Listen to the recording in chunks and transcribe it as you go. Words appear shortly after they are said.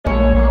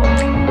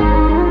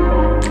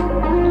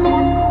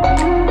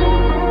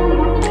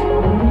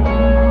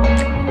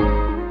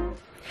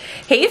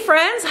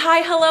friends.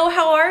 Hi, hello,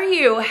 how are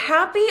you?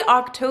 Happy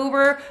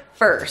October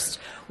 1st.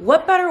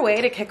 What better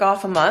way to kick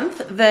off a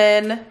month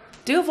than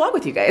do a vlog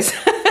with you guys?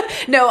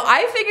 No,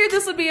 I figured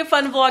this would be a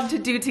fun vlog to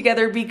do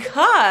together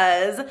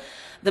because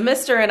the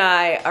mister and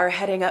I are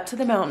heading up to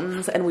the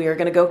mountains and we are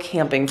gonna go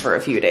camping for a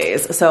few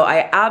days. So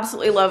I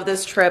absolutely love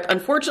this trip.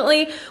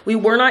 Unfortunately, we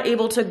were not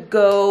able to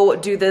go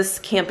do this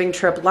camping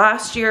trip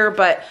last year,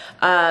 but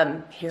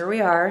here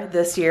we are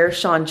this year.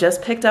 Sean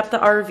just picked up the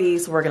RV,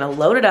 so we're gonna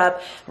load it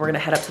up. We're gonna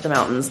head up to the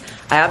mountains.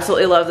 I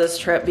absolutely love this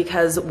trip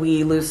because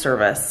we lose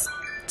service.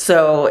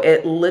 So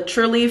it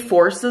literally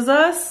forces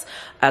us,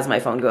 as my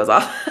phone goes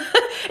off,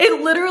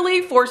 it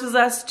literally forces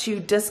us to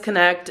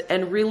disconnect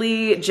and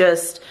really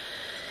just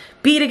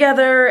be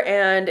together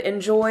and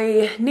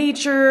enjoy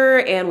nature,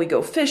 and we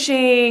go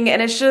fishing,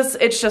 and it's just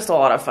a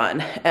lot of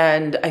fun.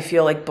 And I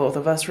feel like both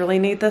of us really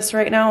need this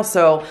right now,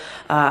 so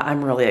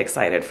I'm really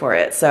excited for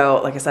it.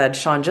 So like I said,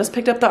 Sean just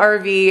picked up the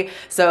RV,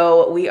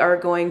 so we are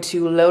going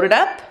to load it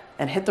up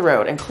and hit the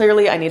road. And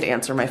clearly I need to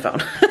answer my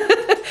phone.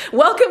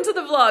 Welcome to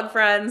the vlog,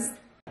 friends.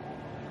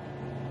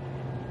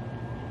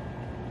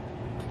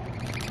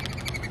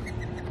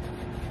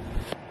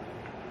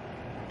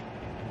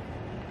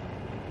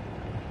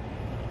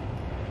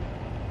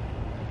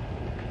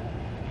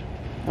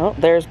 Oh,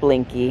 there's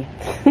Blinky.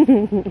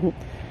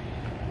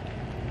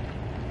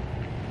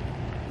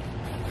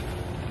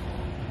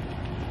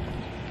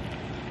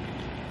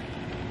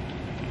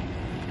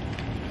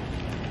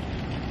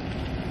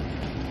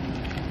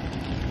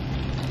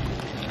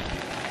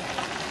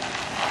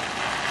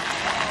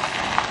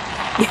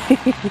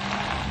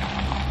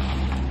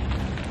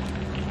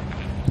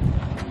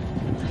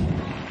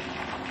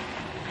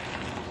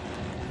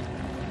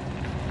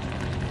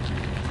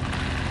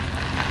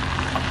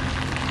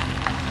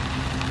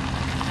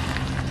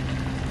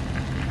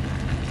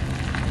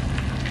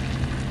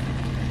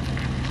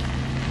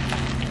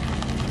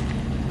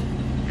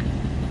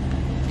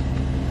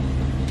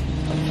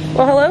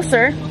 Well, hello,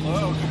 sir.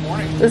 Hello, good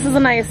morning. This is a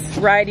nice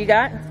ride you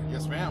got.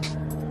 Yes, ma'am.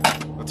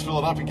 Let's fill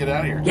it up and get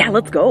out of here. Yeah,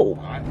 let's go. All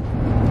right.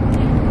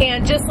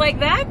 And just like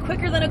that,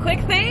 quicker than a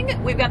quick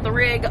thing, we've got the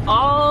rig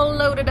all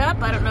loaded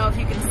up. I don't know if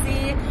you can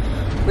see.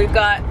 We've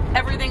got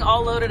everything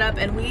all loaded up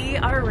and we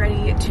are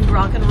ready to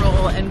rock and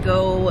roll and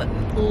go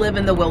live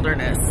in the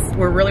wilderness.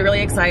 We're really,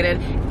 really excited.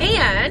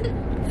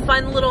 And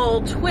fun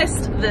little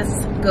twist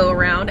this go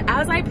around,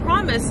 as I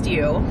promised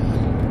you,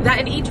 that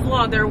in each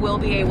vlog there will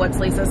be a What's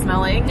Lisa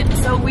Smelling.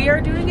 So we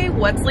are doing a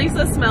What's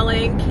Lisa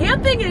Smelling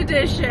camping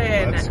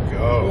edition. Let's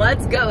go.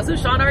 Let's go. So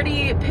Sean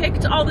already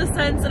picked all the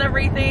scents and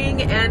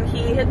everything and he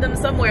hid them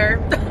somewhere.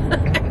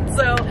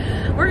 So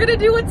we're gonna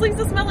do What's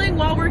Lisa Smelling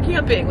while we're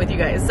camping with you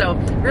guys. So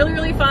really,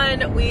 really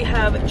fun. We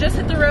have just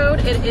hit the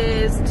road. It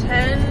is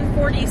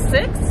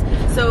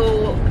 10:46.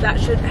 So that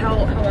should, how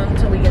long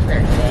until we get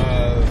there?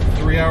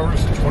 3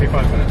 hours and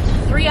 25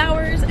 minutes. 3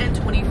 hours and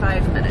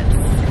 25 minutes.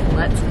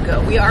 Let's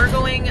go. We are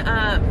going,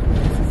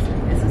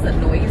 this is a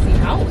noisy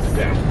house.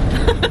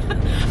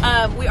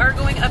 Yeah. We are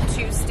going up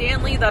to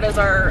Stanley. That is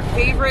our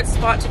favorite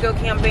spot to go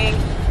camping.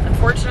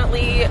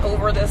 Unfortunately,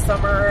 over this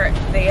summer,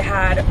 they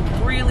had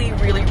really,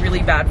 really,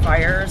 really bad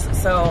fires.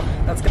 So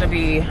that's gonna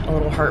be a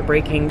little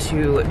heartbreaking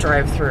to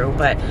drive through,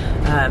 but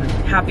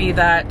happy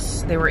that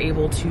they were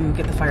able to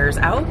get the fires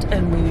out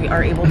and we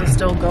are able to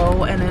still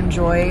go and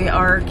enjoy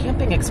our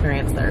camping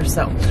experience there.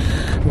 So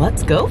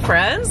let's go,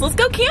 friends. Let's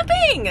go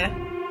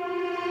camping.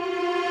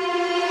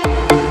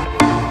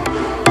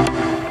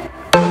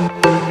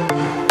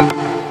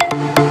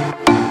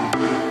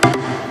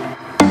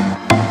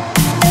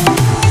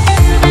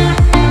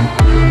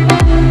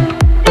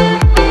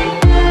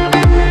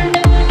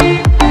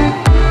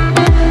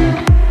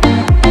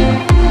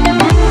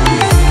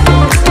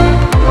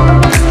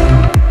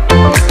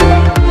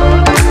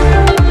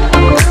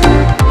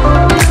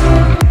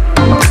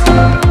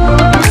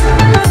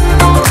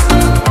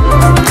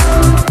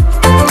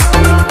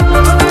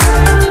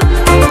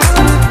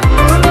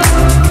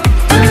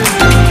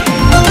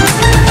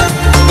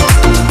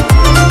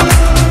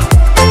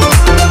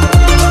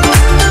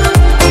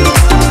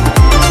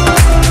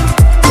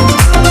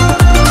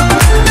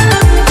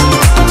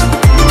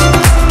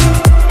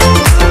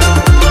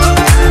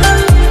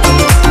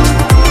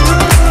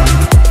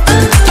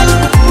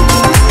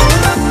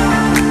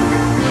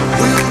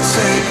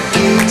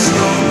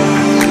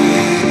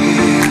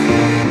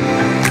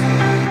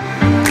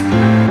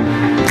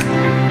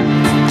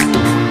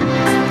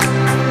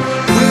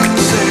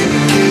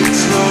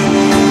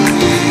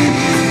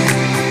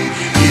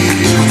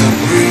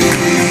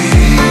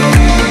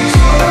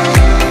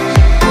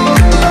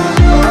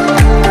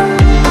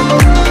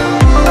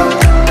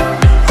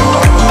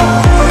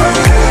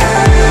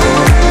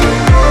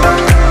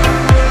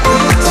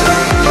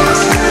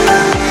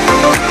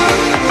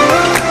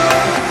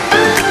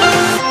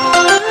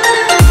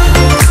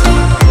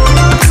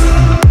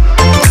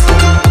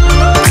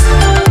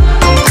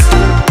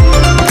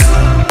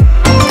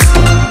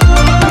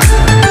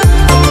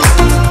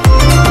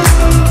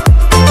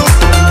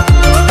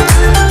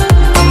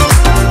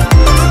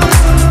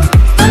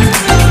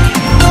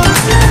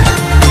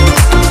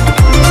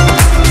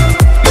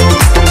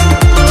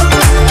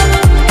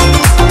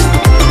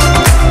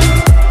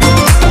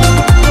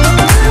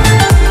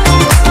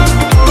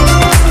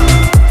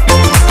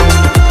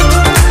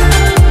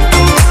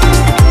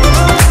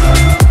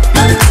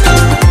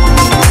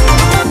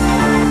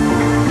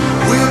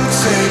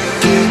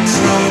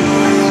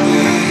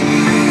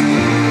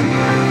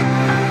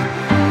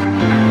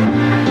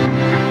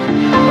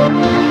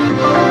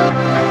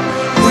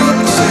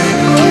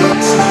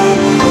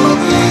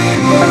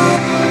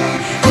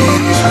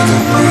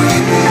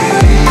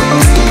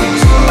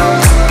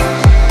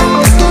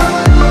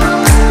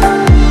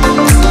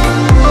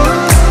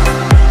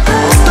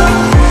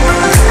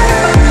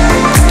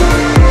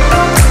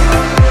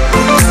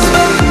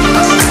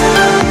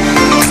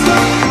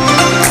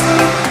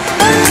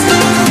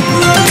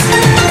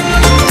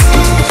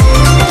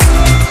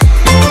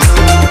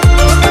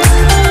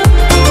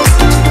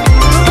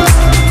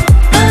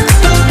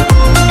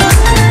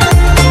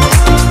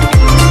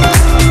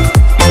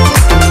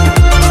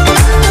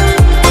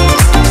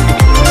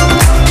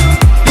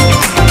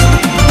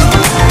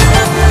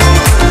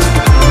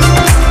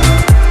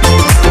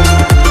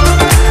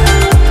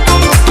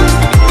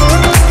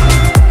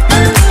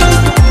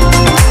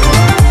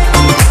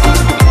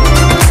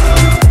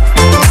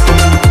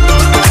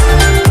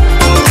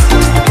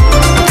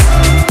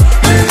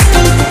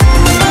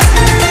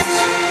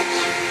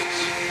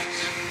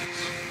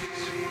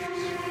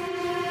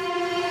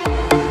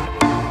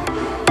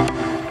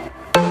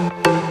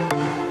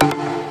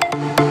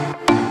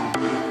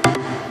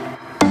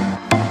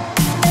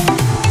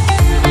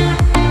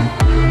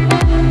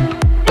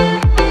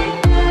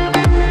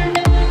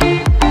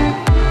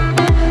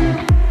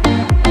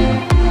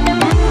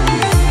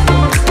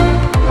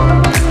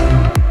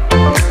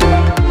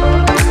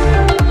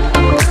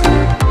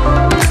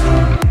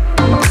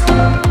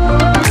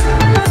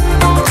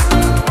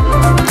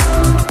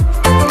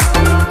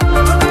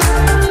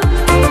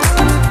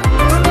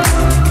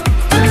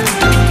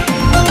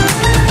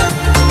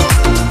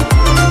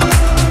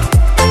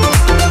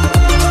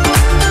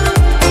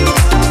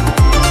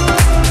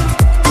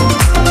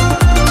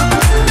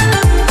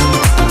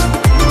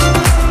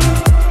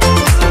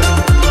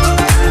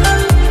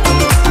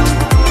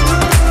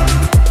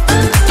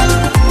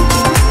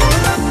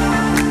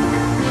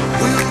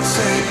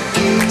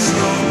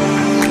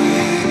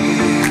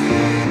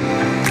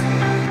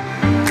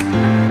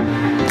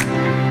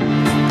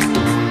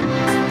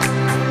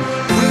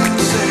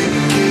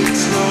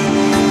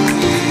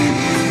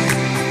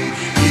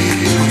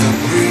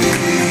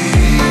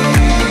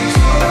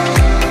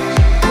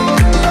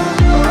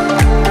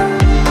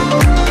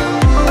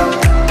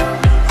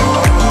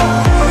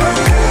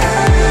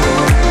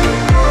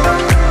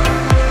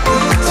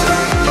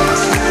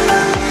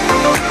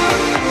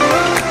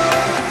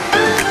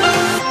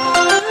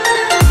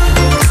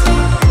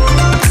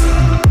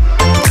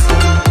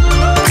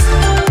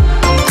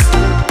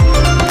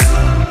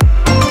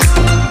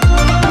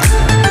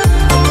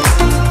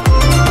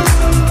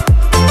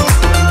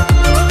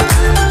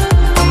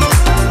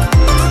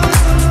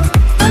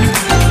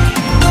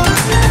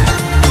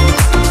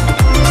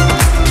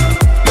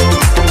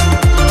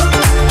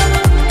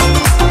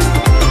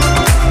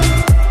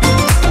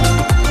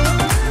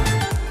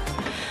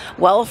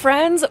 Well,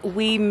 friends,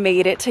 we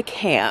made it to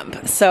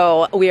camp.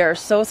 So we are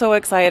so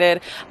excited.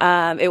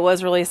 It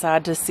was really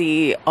sad to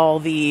see all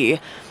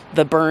the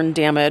burn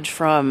damage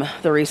from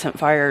the recent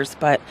fires,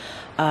 but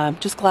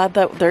just glad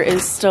that there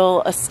is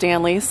still a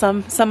Stanley,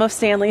 some of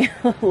Stanley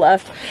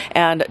left,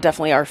 and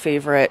definitely our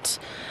favorite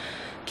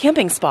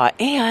camping spot.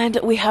 And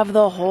we have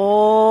the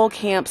whole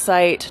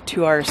campsite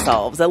to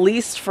ourselves, at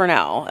least for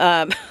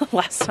now.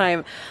 Last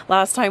time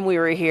we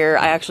were here,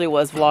 I actually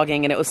was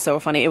vlogging, and it was so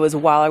funny. It was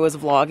while I was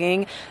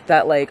vlogging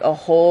that like a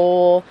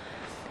whole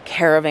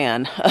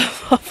caravan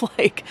of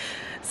like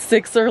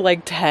 6 or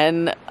like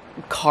 10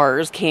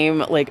 cars came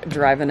like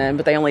driving in,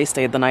 but they only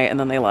stayed the night and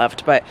then they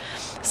left. But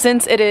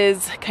since it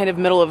is kind of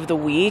middle of the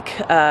week,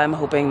 I'm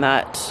hoping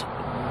that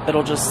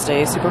it'll just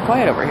stay super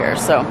quiet over here.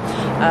 So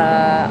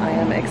I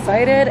am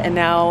excited, and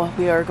now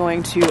we are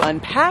going to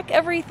unpack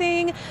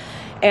everything,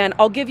 and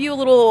I'll give you a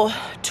little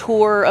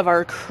tour of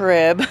our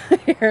crib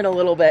here in a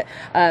little bit,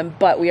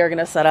 but we are going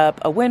to set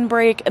up a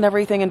windbreak and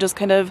everything and just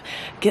kind of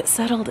get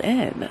settled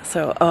in.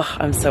 So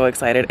I'm so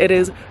excited. It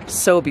is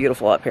so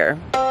beautiful up here.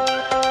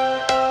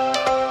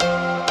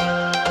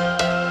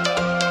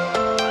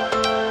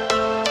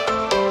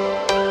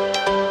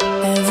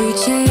 Every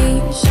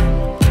change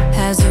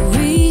has a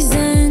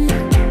reason,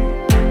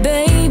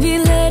 baby,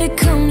 let it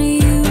come to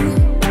you.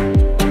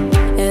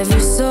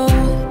 Every soul,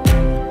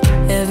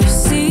 every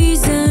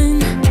season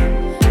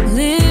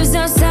lives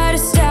outside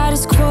of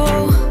status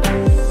quo.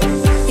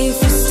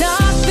 If we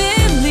stop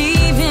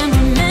believing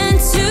we're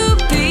meant to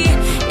be,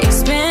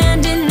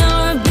 expanding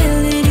our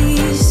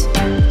abilities.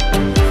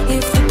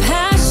 If the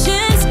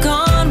passion's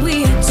gone,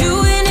 we are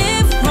doing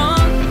it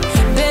wrong.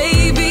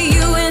 Baby,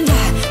 you and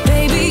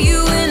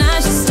I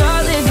should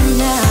start living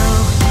now.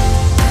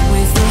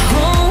 With the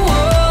whole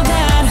world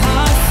at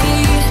our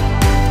feet,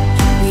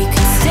 we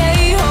could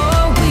stay or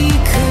we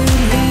could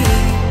leave.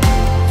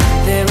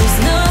 There is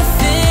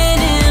nothing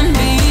in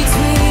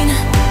between.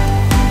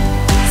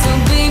 So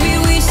baby,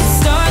 we should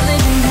start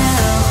living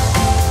now.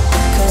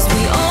 'Cause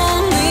we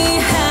only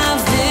have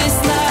this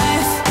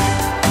life.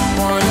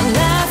 Wanna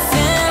laugh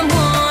and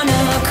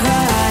wanna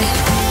cry.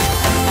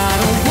 I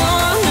don't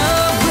wanna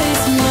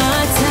waste my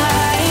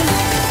time.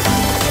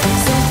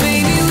 So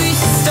baby, we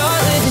should start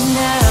living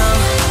now.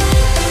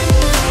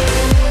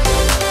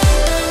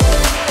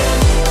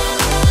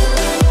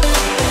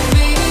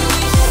 Baby,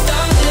 we should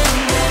start living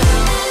now.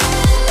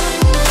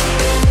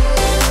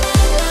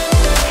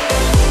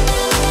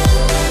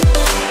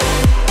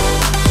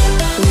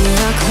 We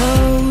are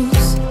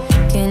close,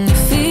 can you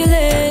feel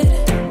it?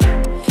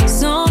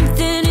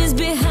 Something is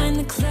behind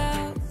the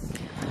clouds.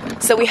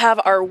 So we have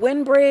our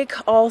windbreak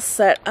all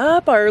set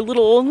up.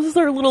 This is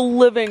our little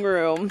living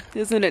room.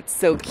 Isn't it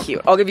so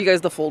cute? I'll give you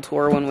guys the full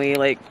tour when we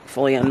like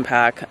fully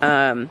unpack.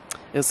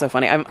 It was so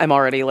funny. I'm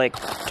already like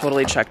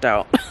totally checked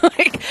out.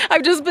 Like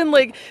I've just been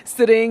like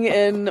sitting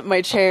in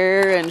my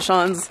chair, and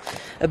Sean's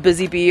a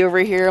busy bee over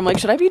here. I'm like,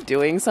 should I be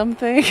doing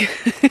something?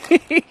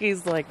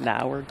 He's like,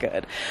 nah, we're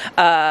good.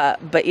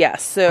 But yeah,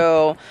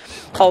 so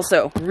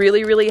also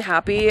really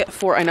happy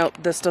for, I know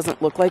this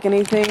doesn't look like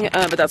anything,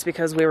 but that's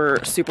because we were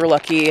super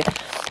lucky.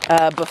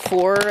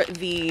 Before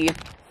the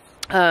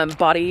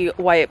body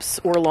wipes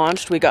were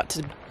launched, we got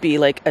to be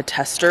like a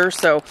tester.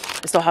 So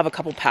I still have a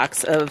couple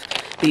packs of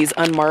these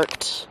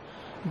unmarked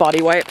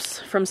body wipes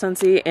from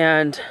Scentsy,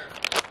 and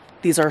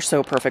these are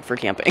so perfect for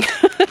camping.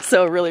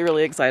 So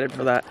really excited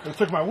for that. They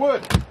took my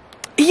wood.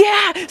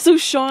 Yeah, so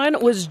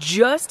Sean was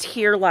just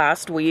here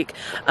last week.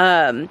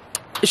 Sean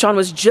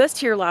was just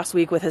here last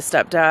week with his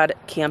stepdad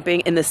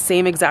camping in the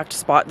same exact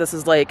spot. This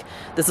is like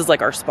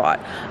our spot.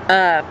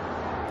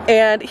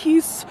 And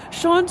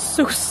Sean's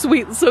so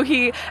sweet. So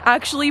he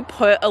actually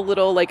put a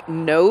little like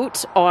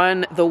note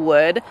on the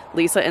wood.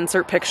 Lisa,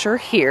 insert picture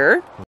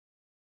here.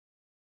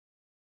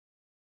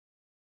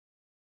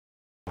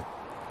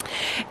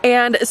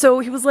 And so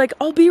he was like,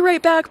 I'll be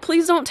right back.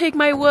 Please don't take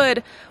my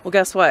wood. Well,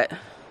 guess what?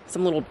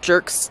 Some little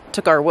jerks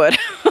took our wood.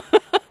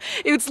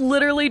 It's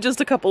literally just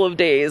a couple of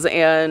days,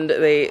 and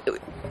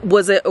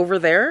was it over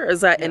there?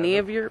 Is that any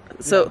of your,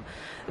 so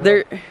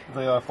they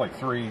left like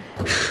 3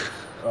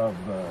 of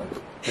the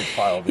big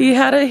pile. He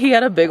had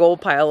a big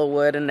old pile of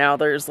wood, and now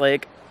there's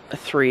like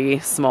 3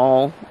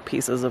 small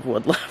pieces of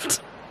wood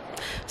left.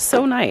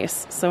 So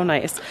nice, so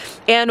nice.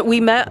 And we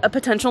met a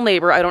potential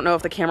neighbor. I don't know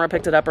if the camera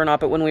picked it up or not,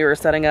 but when we were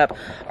setting up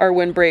our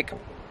windbreak,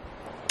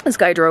 this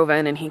guy drove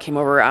in and he came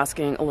over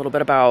asking a little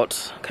bit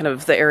about kind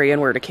of the area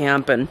and where to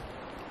camp, and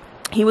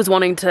he was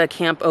wanting to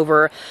camp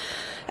over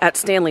at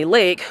Stanley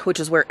Lake, which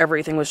is where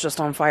everything was just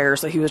on fire.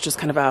 So he was just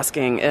kind of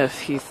asking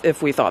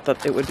if we thought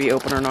that it would be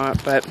open or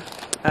not. But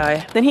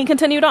then he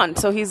continued on.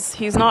 So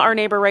he's not our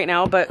neighbor right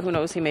now, but who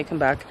knows, he may come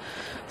back.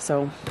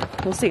 So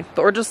we'll see.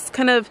 But we're just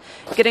kind of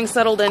getting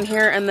settled in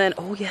here, and then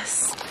oh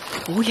yes,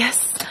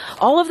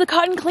 all of the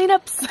cotton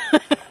cleanups.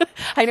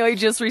 I know I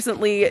just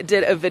recently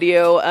did a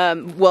video.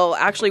 Well,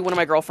 actually, one of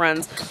my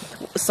girlfriends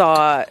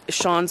saw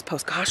Sean's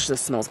post. Gosh,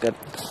 this smells good.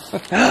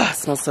 It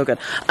smells so good.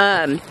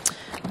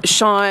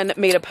 Sean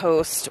made a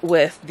post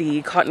with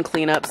the cotton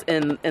cleanups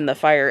in the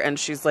fire, and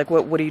she's like,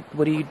 what are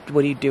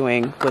you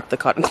doing with the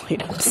cotton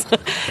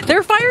cleanups?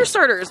 They're fire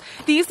starters.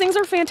 These things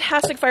are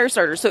fantastic fire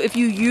starters. So if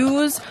you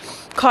use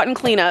cotton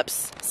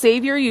cleanups,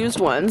 save your used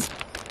ones.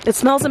 It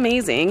smells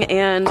amazing,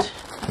 and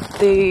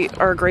they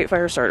are great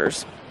fire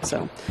starters. So,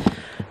 all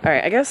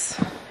right, I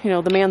guess, you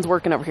know, the man's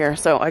working over here,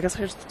 so I guess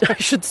I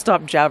should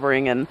stop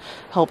jabbering and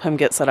help him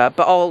get set up.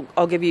 But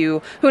I'll give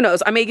you, who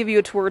knows, I may give you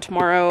a tour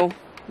tomorrow,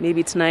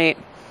 maybe tonight.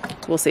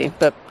 We'll see,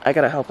 but I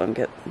gotta help him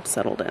get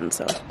settled in,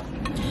 so.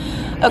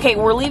 Okay,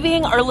 we're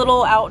leaving our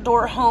little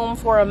outdoor home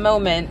for a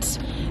moment,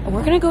 and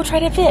we're gonna go try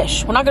to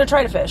fish. We're not gonna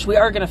try to fish, we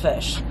are gonna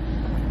fish.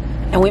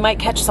 And we might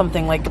catch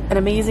something like an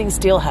amazing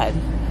steelhead.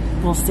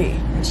 We'll see.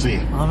 We'll see.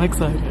 I'm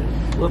excited.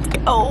 Let's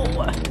go.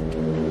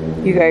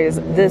 You guys,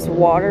 this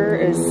water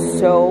is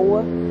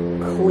so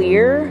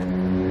clear.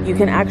 You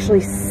can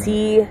actually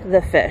see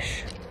the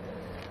fish.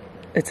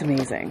 It's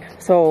amazing.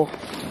 So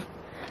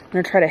I'm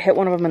gonna try to hit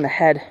one of them in the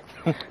head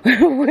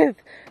with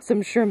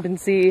some shrimp and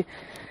see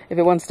if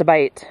it wants to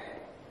bite.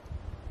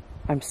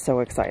 I'm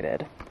so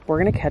excited. We're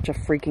gonna catch a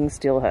freaking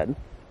steelhead.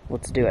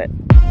 Let's do it.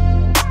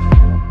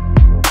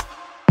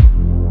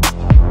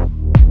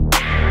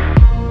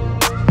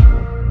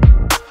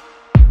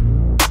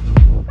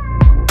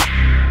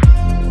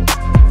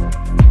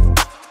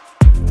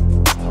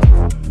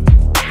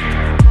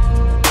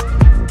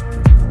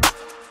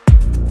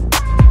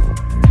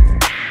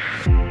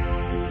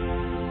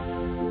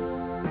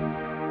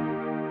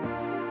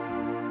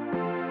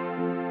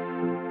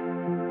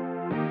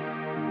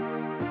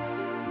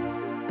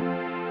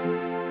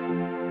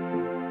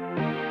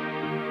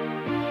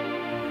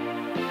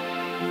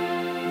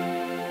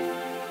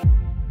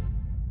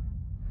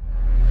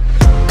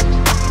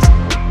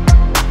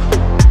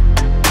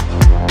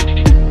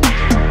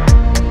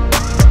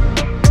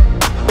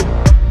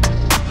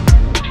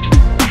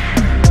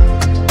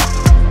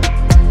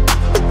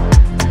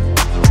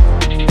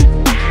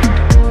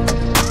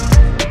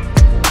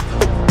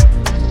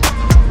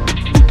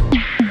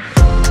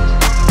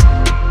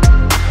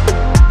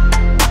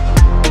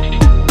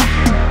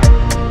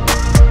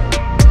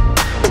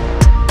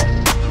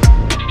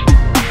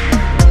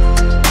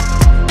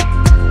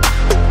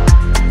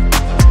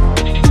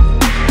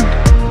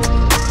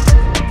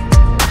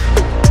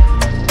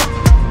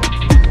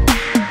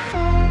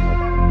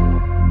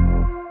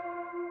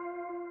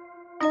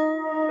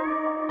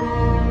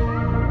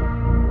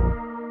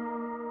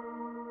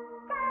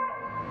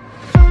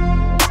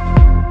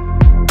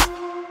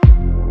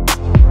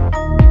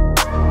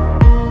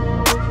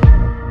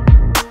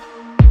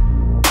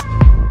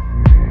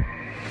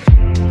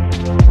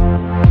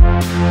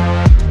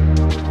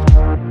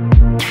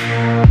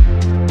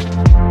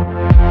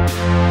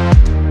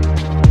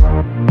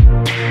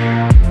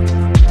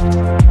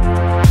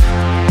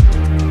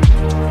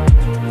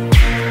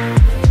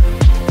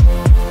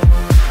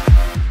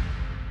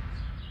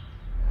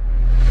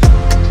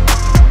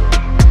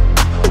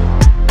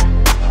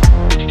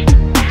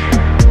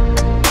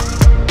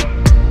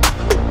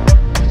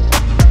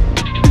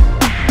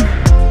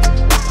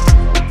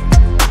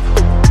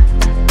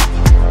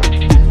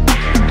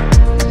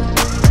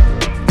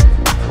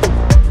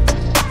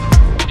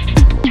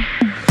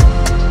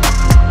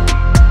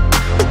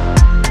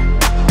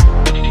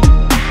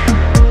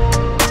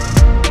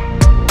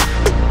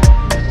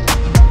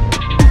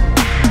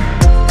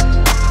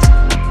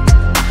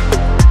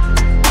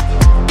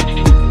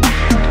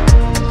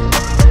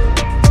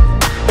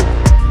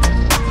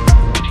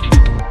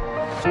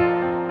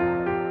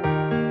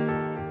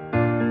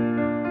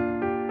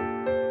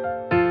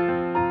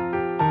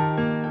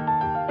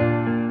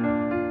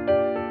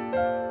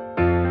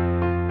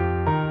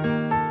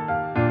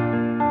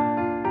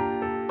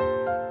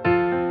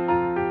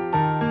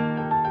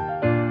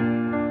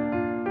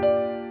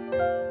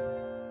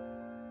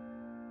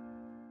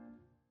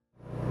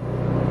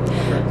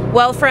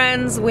 Well,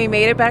 friends, we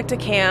made it back to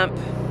camp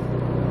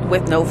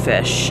with no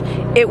fish.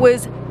 It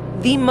was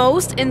the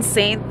most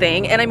insane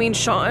thing. And I mean,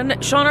 Sean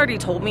already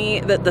told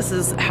me that this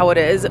is how it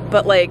is,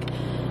 but like,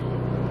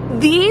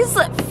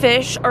 these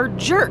fish are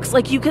jerks.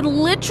 Like, you can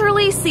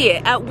literally see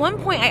it. At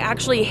one point, I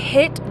actually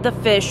hit the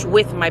fish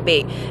with my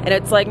bait, and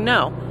it's like,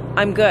 no,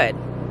 I'm good.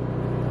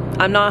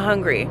 I'm not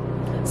hungry.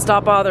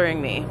 Stop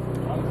bothering me.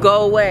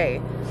 Go away.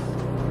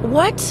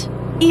 What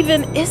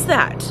even is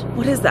that?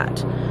 What is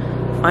that?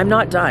 I'm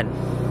not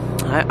done.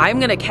 I'm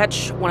gonna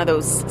catch one of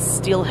those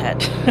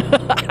steelhead.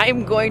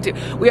 I'm going to.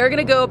 We are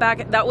gonna go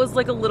back. That was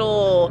like a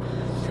little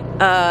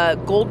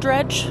gold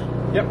dredge.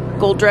 Yep.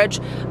 Gold dredge.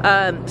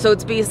 So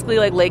it's basically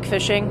like lake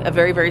fishing, a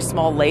very, very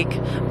small lake.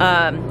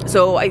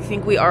 So I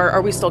think we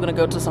are we still gonna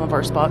go to some of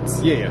our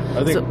spots? Yeah.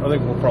 I think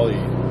we'll probably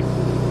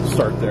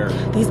start there.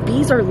 These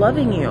bees are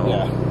loving you.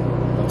 Yeah.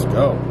 Let's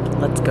go.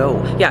 Let's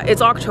go. Yeah,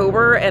 it's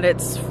October and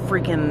it's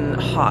freaking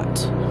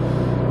hot.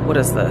 What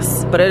is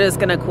this? But it is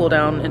gonna cool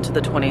down into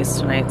the 20s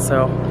tonight,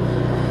 so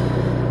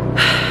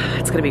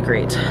it's gonna be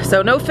great.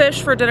 So no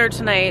fish for dinner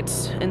tonight.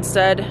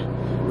 Instead,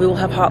 we will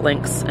have hot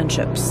links and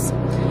chips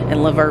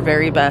and live our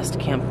very best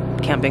camp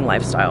camping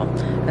lifestyle.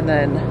 And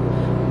then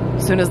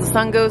as soon as the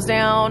sun goes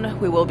down,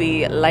 we will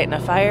be lighting a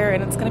fire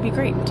and it's gonna be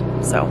great.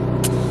 So,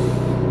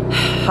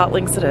 hot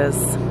links it is.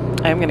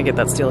 I am gonna get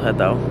that steelhead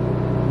though.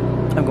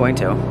 I'm going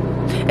to.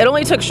 It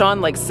only took Sean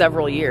like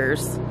several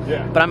years,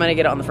 Yeah. but I'm gonna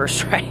get it on the first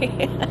try.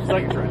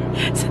 Second try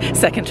now.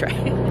 Second try.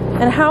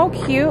 And how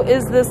cute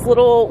is this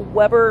little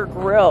Weber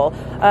grill?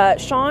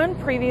 Sean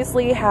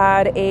previously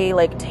had a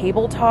like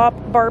tabletop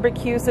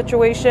barbecue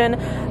situation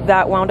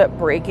that wound up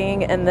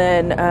breaking, and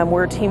then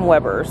we're Team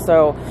Weber,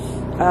 so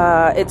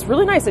it's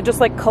really nice. It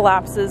just like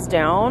collapses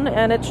down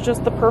and it's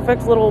just the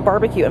perfect little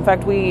barbecue. In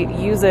fact, we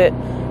use it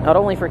not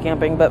only for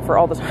camping, but for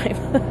all the time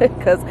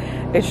because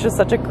it's just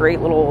such a great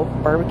little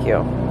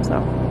barbecue. So,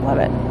 love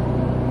it.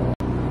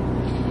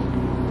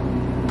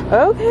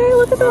 Okay,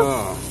 look at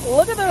those.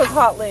 Look at those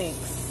hot links.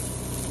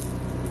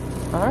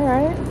 All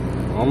right.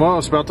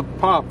 Almost about to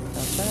pop.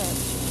 That's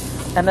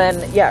right. And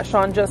then, yeah,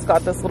 Sean just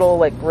got this little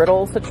like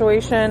griddle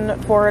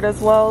situation for it as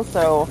well.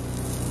 So,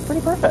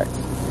 pretty perfect.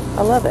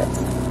 I love it.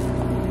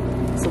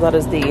 So that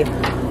is the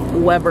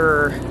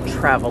Weber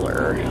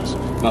Traveler. Yes.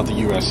 Not the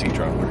USC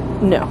Traveler.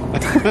 No.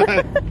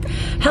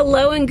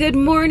 Hello and good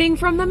morning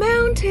from the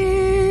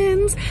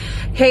mountains.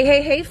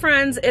 Hey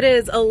friends, it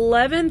is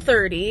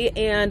 11:30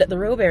 and the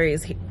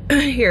Rowberries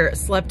here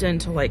slept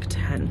into like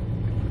 10.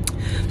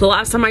 The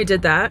last time I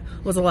did that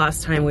was the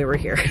last time we were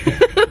here,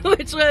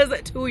 which was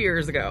 2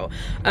 years ago.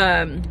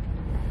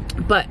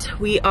 But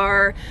we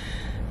are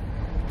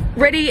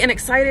ready and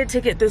excited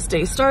to get this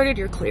day started.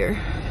 You're clear.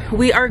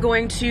 We are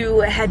going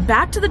to head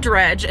back to the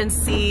dredge and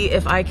see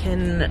if I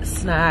can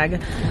snag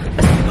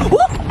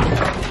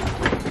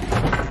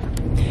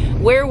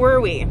Where were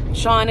we?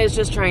 Sean is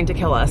just trying to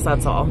kill us,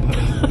 that's all.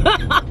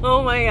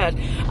 Oh my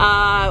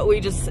gosh.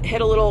 We just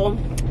hit a little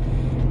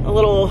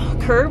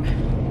curb.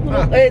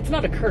 It's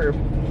not a curb.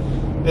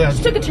 Yeah.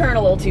 Just took a turn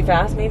a little too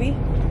fast, maybe.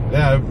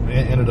 Yeah,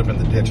 it ended up in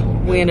the ditch a little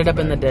bit. We ended up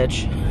in the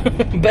ditch,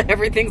 but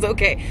everything's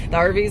okay. The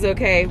RV's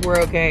okay,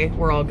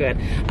 we're all good.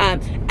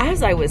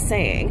 As I was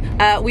saying,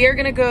 we are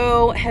gonna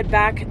go head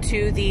back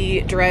to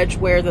the dredge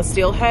where the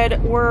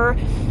steelhead were,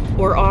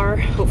 or are,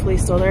 hopefully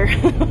still there.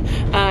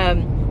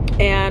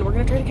 And we're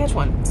gonna try to catch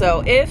one.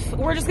 So if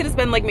we're just gonna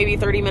spend like maybe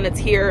 30 minutes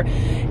here,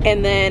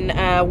 and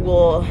then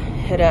we'll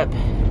hit up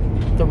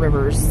the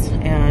rivers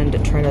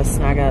and try to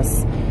snag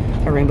us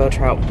a rainbow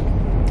trout.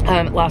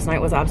 Last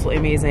night was absolutely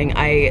amazing.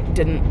 I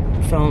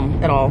didn't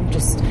film at all,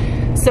 just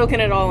soaking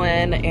it all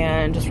in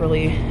and just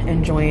really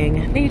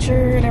enjoying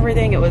nature and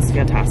everything. It was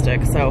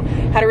fantastic. So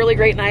had a really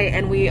great night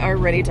and we are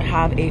ready to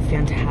have a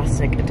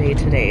fantastic day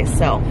today.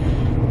 So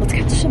let's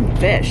catch some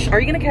fish. Are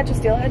you gonna catch a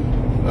steelhead?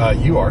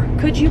 You are.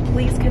 Could you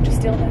please catch a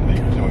steelhead?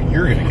 No,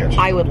 you're gonna catch it.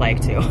 I would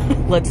like to.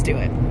 Let's do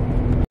it.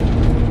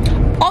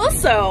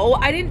 Also,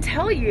 I didn't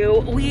tell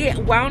you, we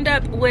wound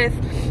up with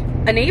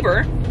a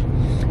neighbor,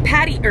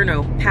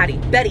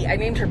 Betty. I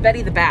named her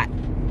Betty the Bat.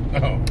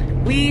 Oh.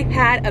 We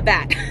had a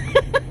bat.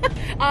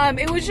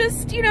 It was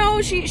just, you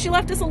know, she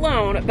left us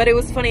alone, but it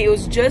was funny. It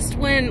was just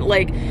when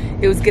like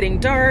it was getting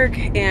dark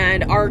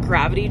and our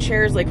gravity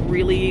chairs like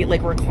really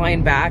like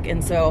recline back.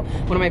 And so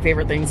one of my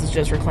favorite things is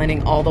just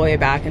reclining all the way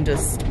back and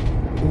just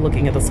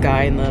looking at the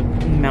sky and the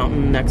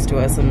mountain next to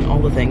us and all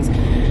the things.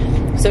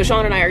 So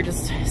Sean and I are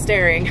just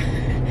staring.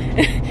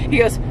 He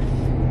goes,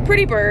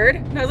 "Pretty bird."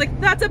 And I was like,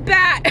 "That's a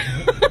bat."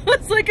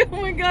 It's like,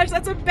 oh my gosh,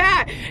 that's a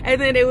bat. And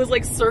then it was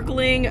like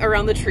circling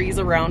around the trees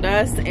around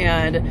us,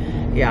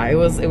 and yeah, it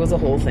was a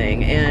whole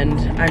thing. And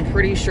I'm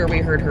pretty sure we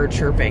heard her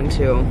chirping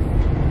too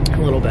a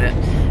little bit.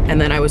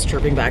 And then I was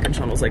chirping back and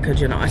Sean was like, "Could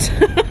you not?"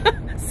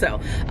 So,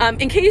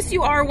 in case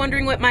you are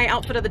wondering what my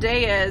outfit of the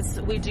day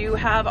is, we do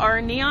have our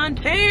neon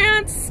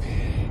pants.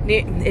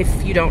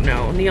 If you don't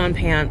know, neon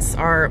pants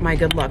are my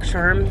good luck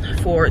charm.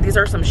 These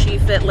are some She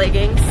Fit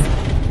leggings.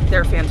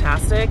 They're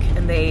fantastic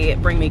and they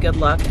bring me good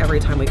luck every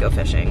time we go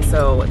fishing.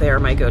 So they are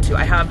my go-to.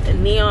 I have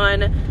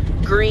neon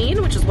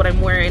green, which is what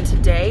I'm wearing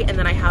today. And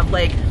then I have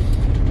like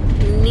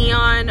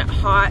neon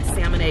hot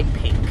salmon egg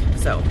pink.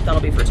 So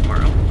that'll be for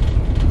tomorrow.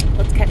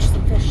 Let's catch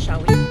some fish,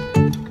 shall we?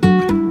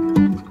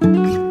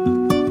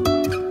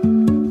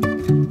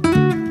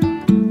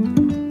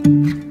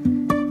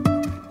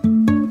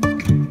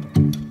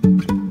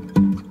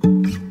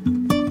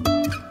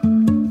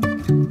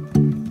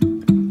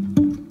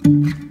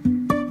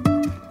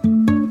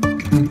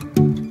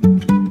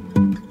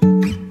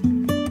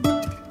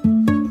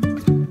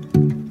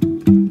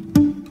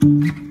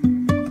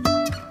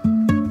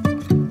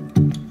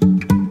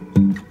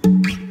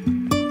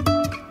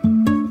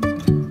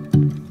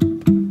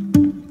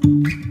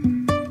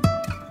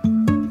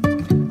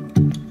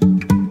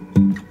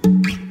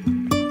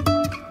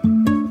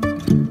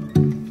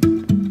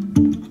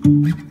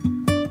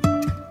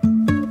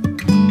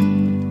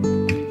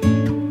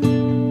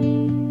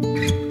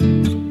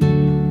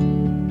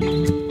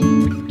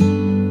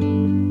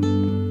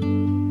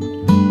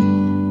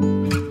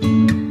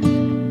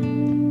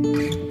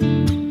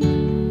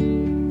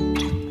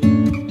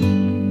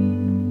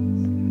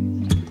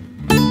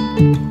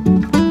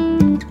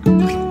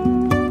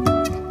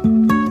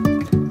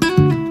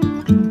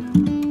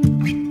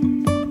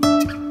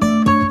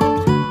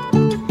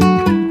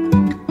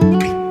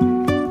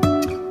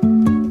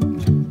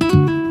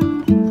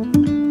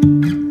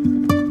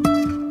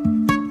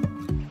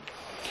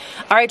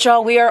 right,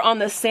 y'all, we are on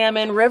the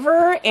Salmon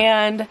River,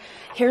 and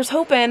here's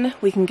hoping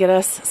we can get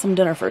us some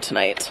dinner for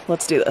tonight.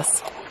 Let's do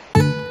this.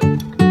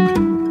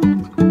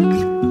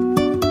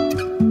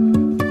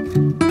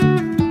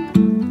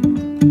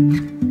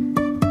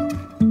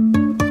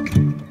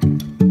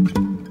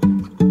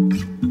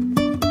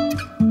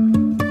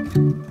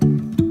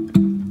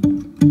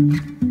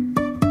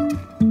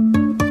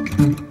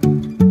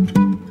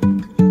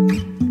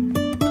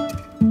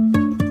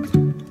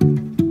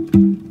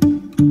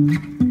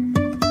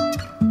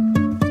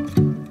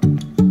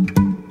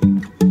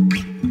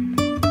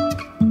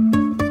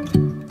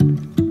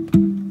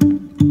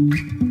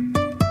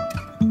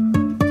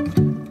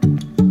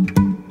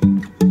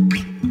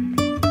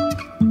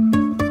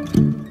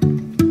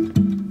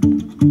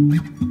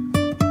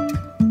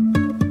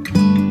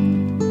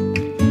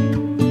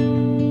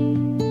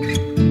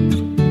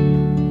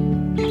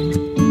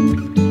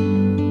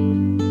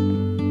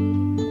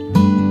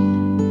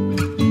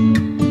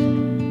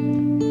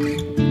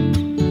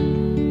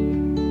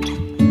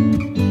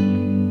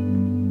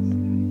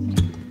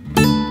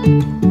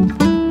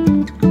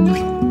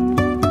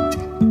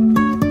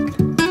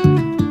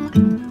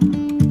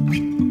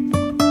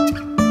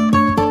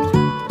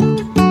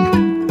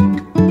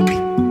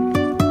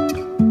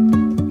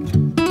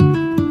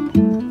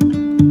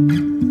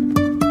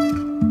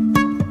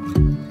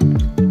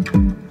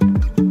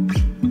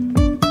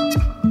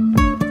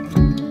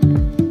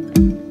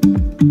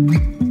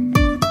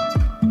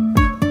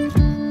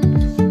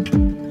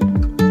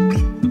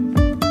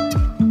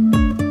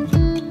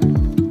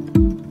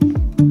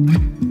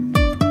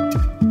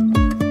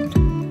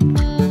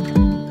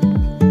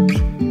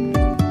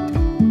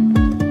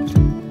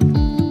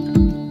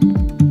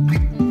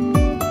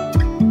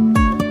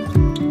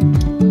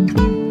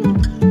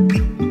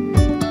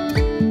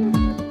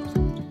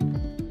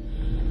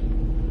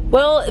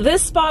 Well,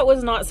 this spot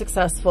was not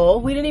successful.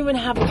 We didn't even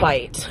have a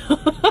bite.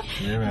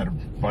 You haven't had a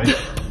bite?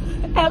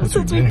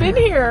 Since we've been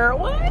here.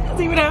 What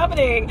is even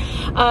happening?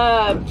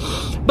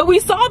 But we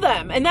saw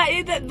them, and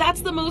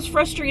that's the most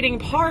frustrating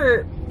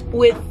part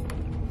with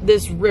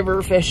this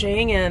river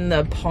fishing and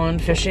the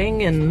pond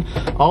fishing and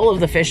all of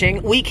the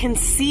fishing. We can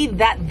see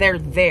that they're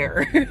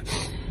there.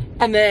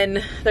 And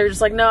then they're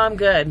just like, no, I'm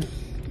good.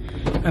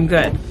 I'm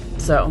good.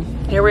 So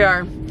here we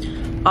are,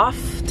 off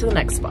to the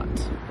next spot.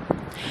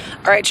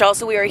 All right, y'all,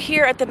 so we are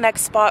here at the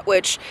next spot,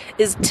 which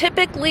is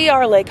typically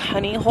our like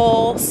honey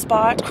hole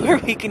spot where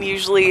we can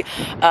usually,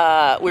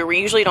 where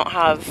we usually don't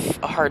have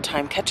a hard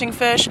time catching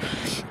fish.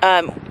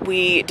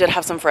 We did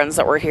have some friends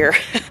that were here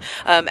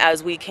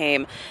as we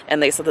came,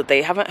 and they said that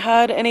they haven't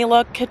had any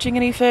luck catching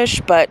any fish,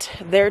 but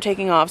they're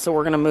taking off, so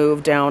we're gonna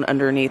move down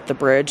underneath the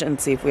bridge and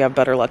see if we have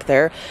better luck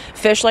there.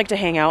 Fish like to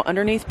hang out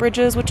underneath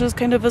bridges, which is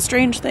kind of a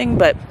strange thing,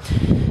 but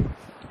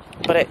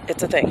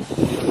it's a thing.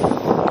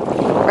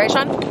 Right,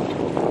 Sean?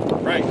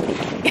 Right.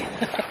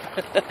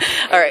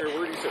 All right.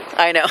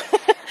 I know. All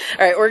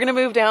right, we're gonna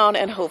move down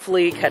and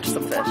hopefully catch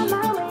some fish.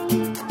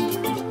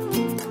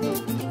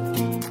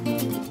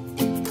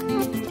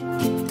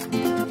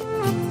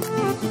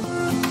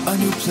 A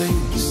new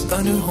place,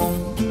 a new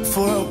home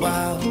for a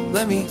while.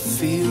 Let me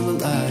feel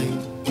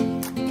alive.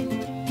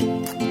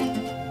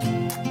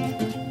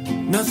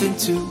 Nothing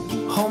to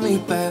hold me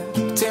back.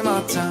 Take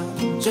my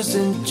time, just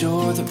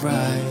enjoy the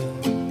ride.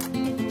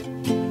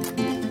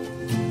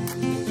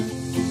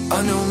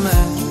 I know,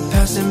 man,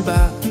 passing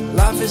by,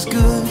 life is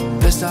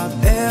good, best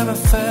I've ever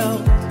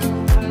felt.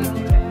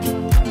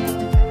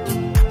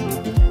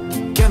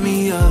 Get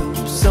me up,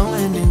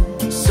 sewing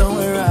in,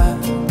 somewhere I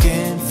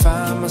can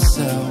find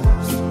myself.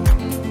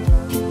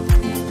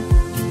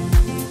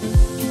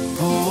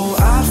 Oh,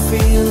 I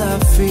feel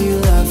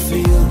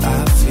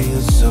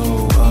so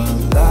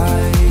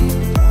alive.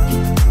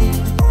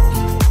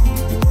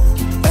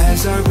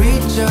 As I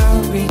reach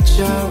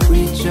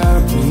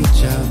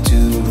out to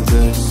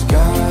the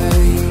sky.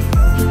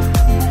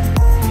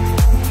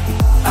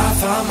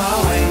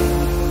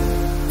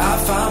 I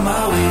found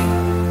my way.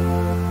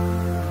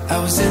 I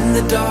was in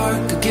the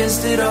dark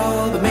against it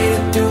all, but made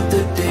it through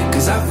the day.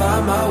 Cause I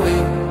found my way.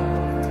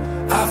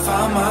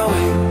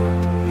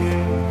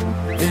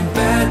 In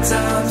bad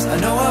times, I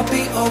know I'll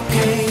be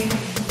okay.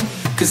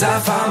 Cause I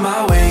found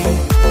my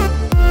way.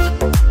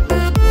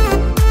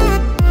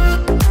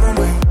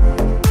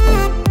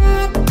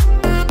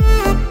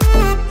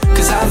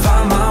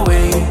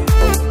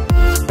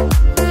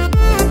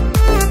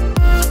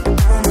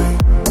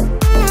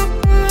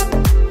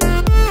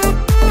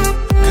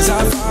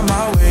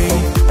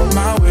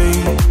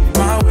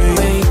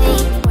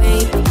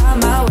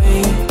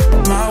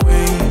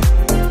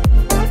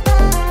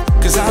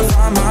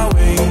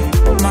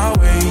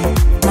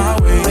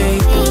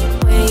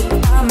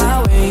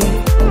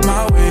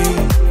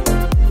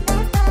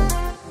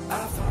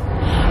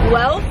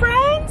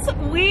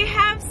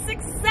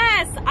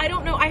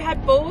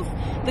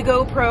 The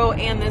GoPro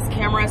and this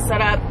camera set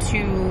up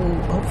to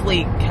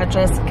hopefully catch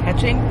us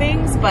catching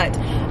things, but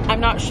I'm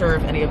not sure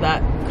if any of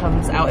that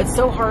comes out. It's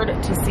so hard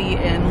to see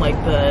in like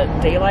the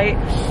daylight,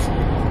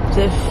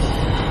 if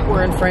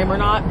we're in frame or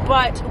not.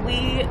 But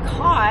we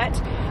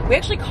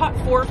actually caught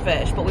 4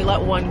 fish, but we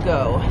let 1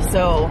 go.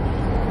 So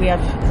we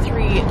have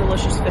 3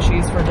 delicious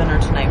fishies for dinner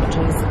tonight, which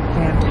is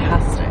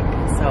fantastic.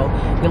 So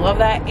we love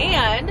that.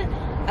 And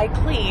I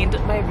cleaned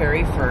my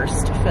very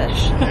first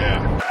fish.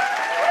 Yeah.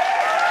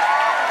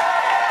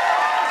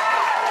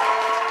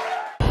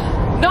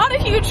 Not a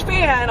huge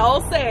fan,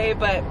 I'll say,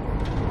 but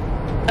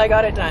I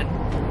got it done.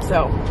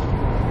 So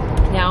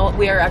now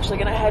we are actually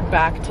gonna head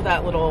back to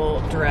that little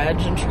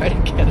dredge and try to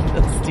get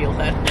the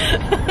steelhead.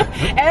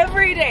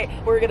 Every day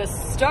we're gonna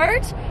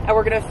start and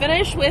we're gonna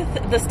finish with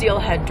the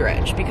steelhead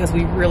dredge because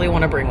we really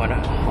want to bring one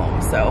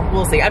home. So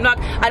we'll see. I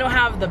don't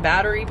have the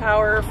battery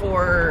power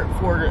for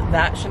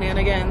that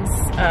shenanigans,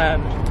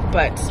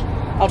 but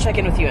I'll check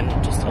in with you in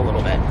just a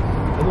little bit.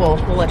 We'll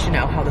let you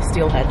know how the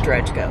steelhead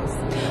dredge goes.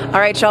 All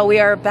right, y'all, we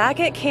are back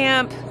at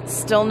camp.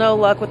 Still no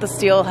luck with the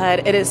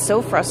steelhead. It is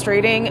so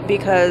frustrating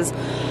because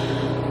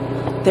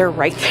they're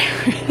right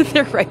there.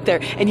 They're right there.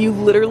 And you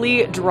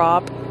literally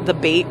drop the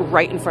bait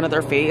right in front of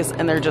their face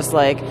and they're just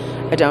like,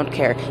 I don't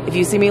care. If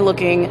you see me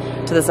looking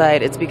to the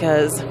side, it's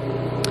because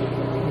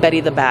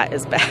Betty the bat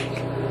is back.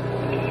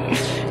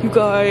 You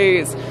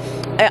guys,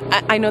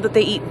 I know that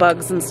they eat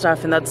bugs and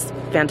stuff and that's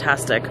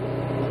fantastic.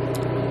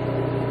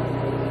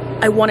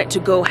 I want it to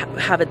go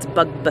have its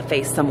bug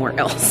buffet somewhere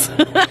else.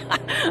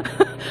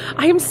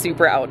 I am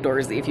super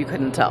outdoorsy, if you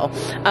couldn't tell.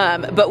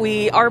 But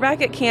we are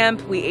back at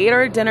camp. We ate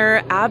our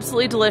dinner,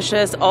 absolutely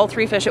delicious. All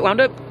 3 fish. It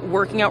wound up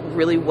working out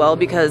really well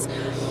because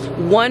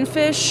 1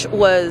 fish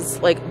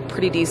was like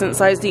pretty decent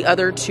sized. The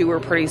other 2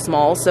 were pretty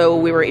small. So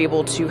we were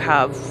able to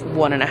have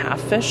 1.5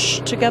 fish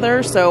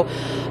together. So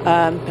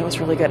it was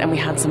really good. And we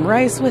had some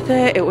rice with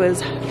it. It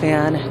was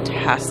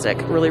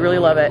fantastic. Really, really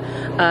love it.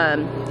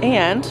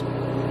 And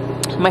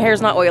my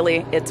hair's not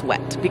oily, it's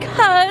wet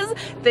because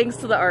thanks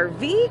to the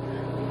RV,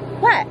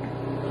 what?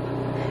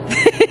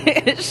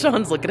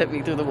 Sean's looking at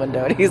me through the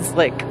window and he's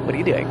like, what are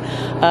you doing?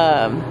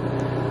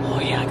 Oh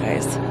yeah,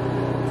 guys,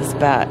 this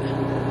bat,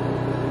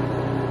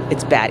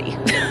 it's batty.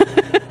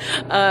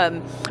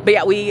 But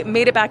yeah, we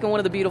made it back, and one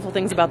of the beautiful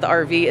things about the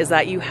RV is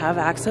that you have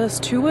access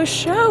to a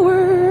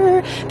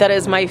shower. That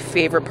is my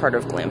favorite part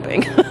of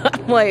glamping.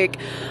 Like,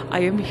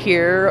 I am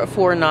here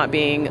for not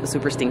being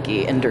super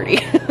stinky and dirty.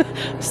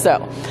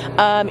 So,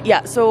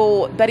 yeah,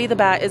 so Betty the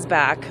bat is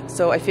back.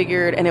 So I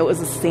figured, and it was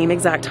the same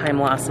exact time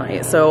last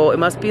night. So it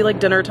must be like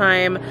dinner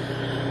time.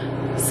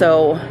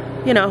 So,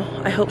 you know,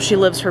 I hope she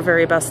lives her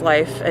very best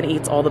life and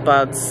eats all the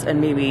bugs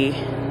and maybe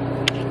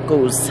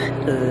goes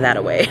that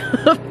away.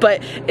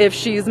 But if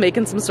she's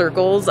making some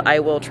circles, I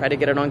will try to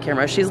get it on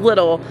camera. She's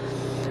little,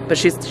 but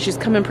she's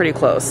coming pretty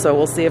close. So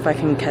we'll see if I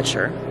can catch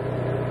her.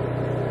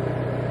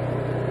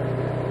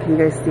 Can you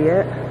guys see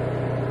it?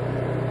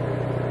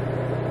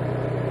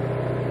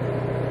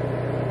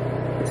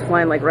 It's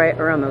flying like right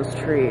around those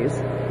trees.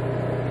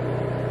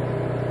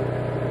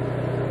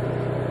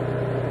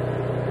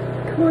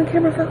 Come on,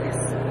 camera focus.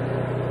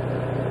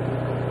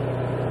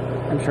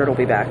 I'm sure it'll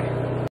be back.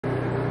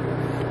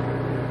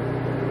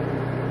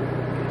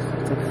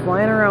 It's like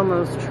flying around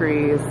those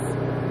trees.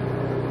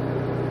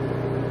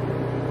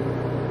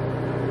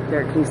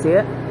 There, can you see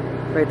it?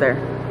 Right there.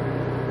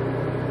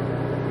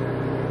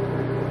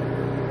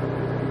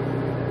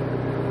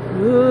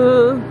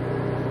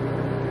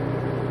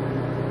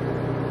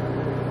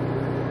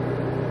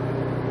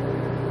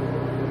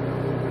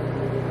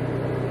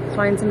 Let's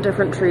find some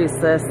different trees,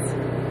 sis.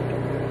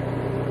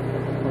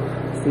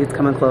 Oh, see, it's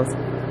coming close.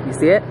 You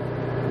see it?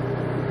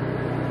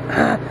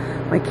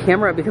 My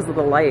camera, because of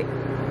the light.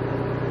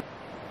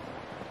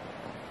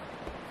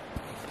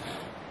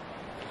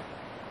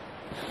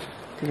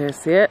 Do you guys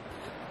see it?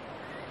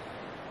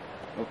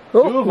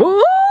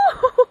 Oh.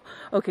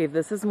 Okay,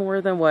 this is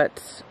more than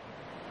what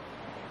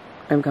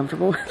I'm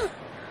comfortable with.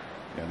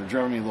 Yeah, they're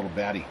driving me a little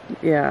batty.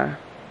 Yeah.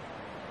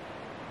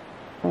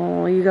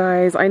 Oh, you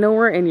guys, I know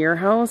we're in your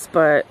house,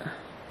 but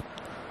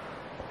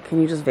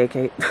can you just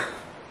vacate?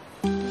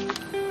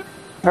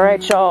 All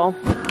right, y'all.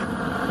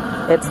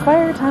 It's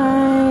fire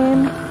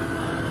time.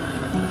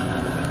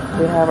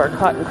 We have our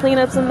cotton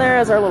cleanups in there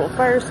as our little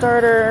fire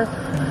starter.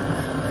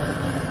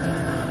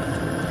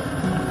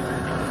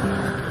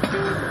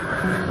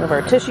 We have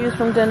our tissues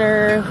from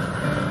dinner.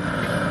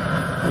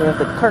 We have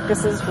the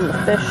carcasses from the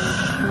fish.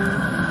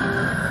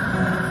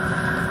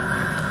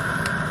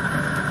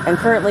 And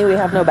currently we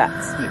have no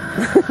bats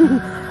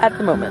at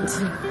the moment.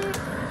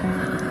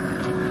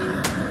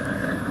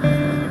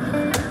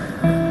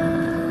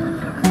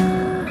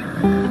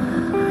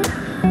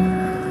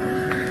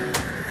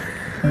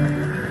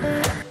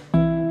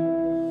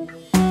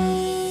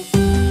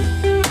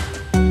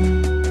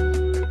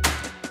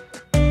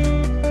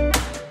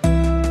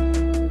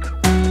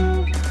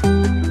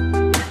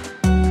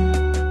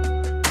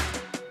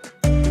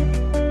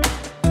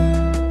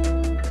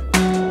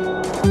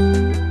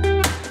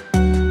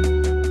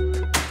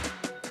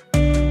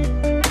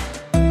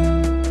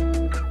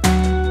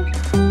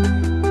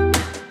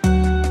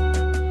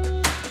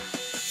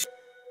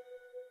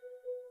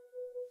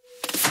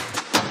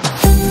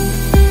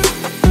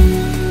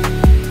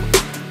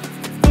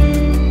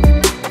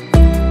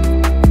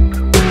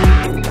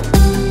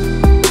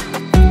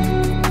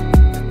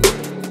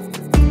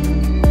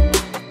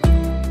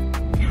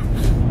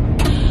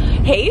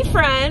 Hey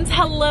friends,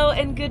 hello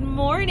and good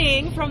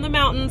morning from the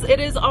mountains.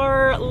 It is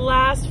our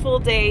last full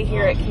day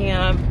here at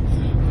camp.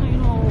 I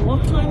know,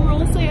 I'm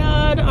real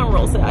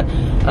sad.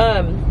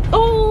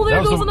 Oh,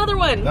 there goes another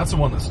one. That's the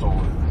one that stole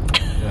it.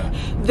 Yeah.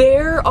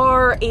 There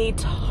are a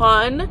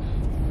ton,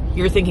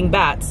 you're thinking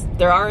bats,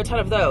 there are a ton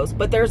of those,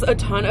 but there's a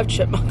ton of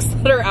chipmunks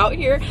that are out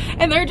here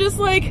and they're just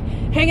like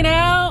hanging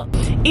out,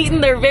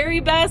 eating their very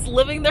best,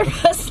 living their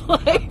best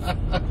life.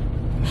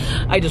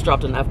 I just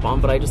dropped an F-bomb,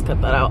 but I just cut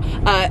that out.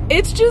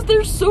 It's just,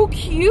 they're so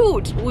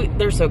cute.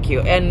 They're so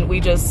cute. And we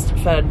just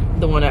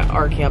fed the one at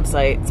our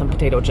campsite some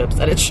potato chips,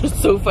 and it's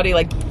just so funny,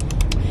 like,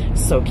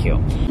 so cute.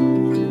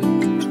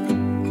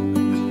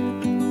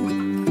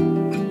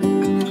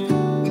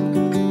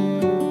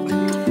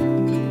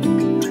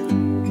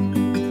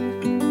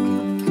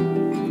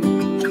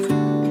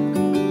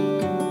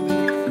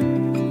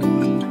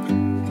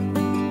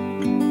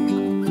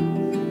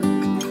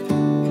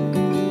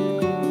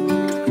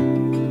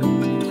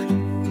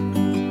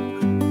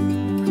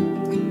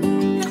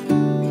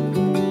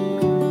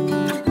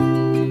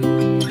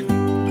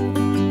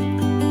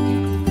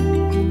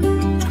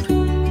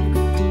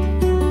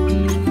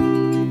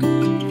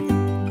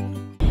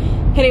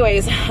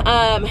 Anyways,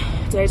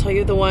 did I tell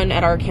you the one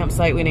at our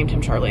campsite, we named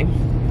him Charlie.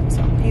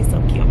 So he's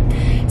so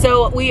cute.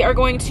 So we are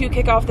going to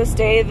kick off this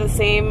day the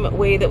same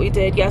way that we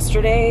did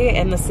yesterday,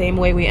 and the same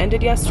way we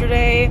ended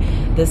yesterday,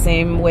 the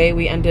same way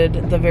we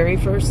ended the very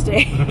first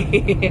day.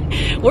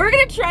 We're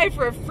gonna try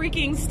for a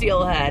freaking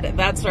steelhead.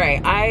 That's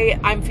right.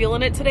 I'm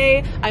feeling it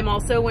today. I'm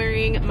also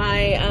wearing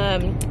my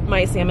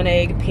my salmon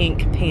egg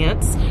pink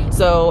pants,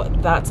 so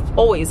that's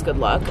always good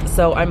luck.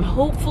 So I'm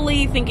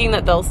hopefully thinking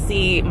that they'll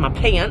see my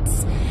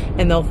pants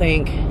and they'll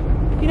think,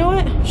 you know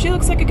what, she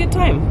looks like a good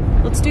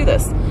time. Let's do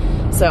this.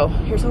 So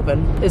here's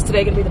hoping. Is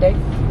today gonna be the day?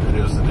 It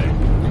is the day.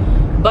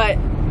 But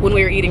when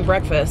we were eating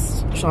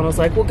breakfast, Sean was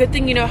like, well, good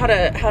thing you know how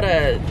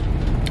to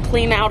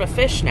clean out a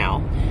fish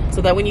now,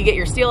 so that when you get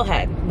your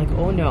steelhead. I'm like,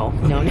 oh no.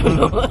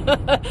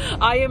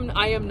 I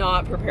am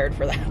not prepared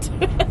for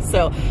that.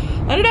 So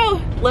I don't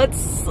know,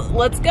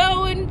 let's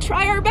go and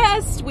try our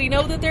best. We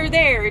know that they're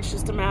there. It's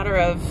just a matter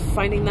of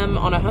finding them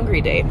on a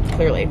hungry day,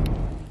 clearly.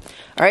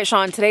 All right,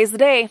 Sean, today's the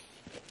day.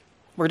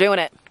 We're doing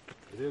it.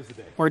 It is the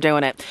day. We're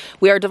doing it.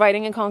 We are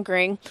dividing and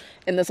conquering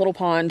in this little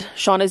pond.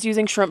 Sean is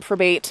using shrimp for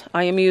bait.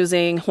 I am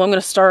using, well, I'm going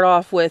to start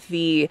off with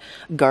the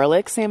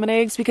garlic salmon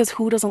eggs, because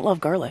who doesn't love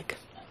garlic?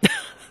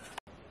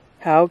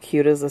 How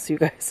cute is this, you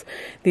guys?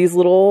 These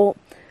little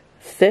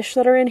fish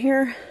that are in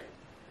here,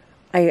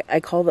 I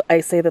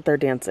say that they're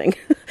dancing.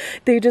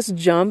 They just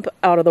jump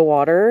out of the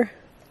water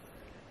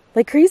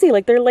like crazy,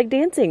 like they're like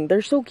dancing.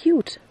 They're so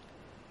cute.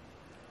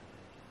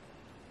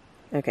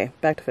 Okay,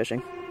 back to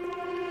fishing.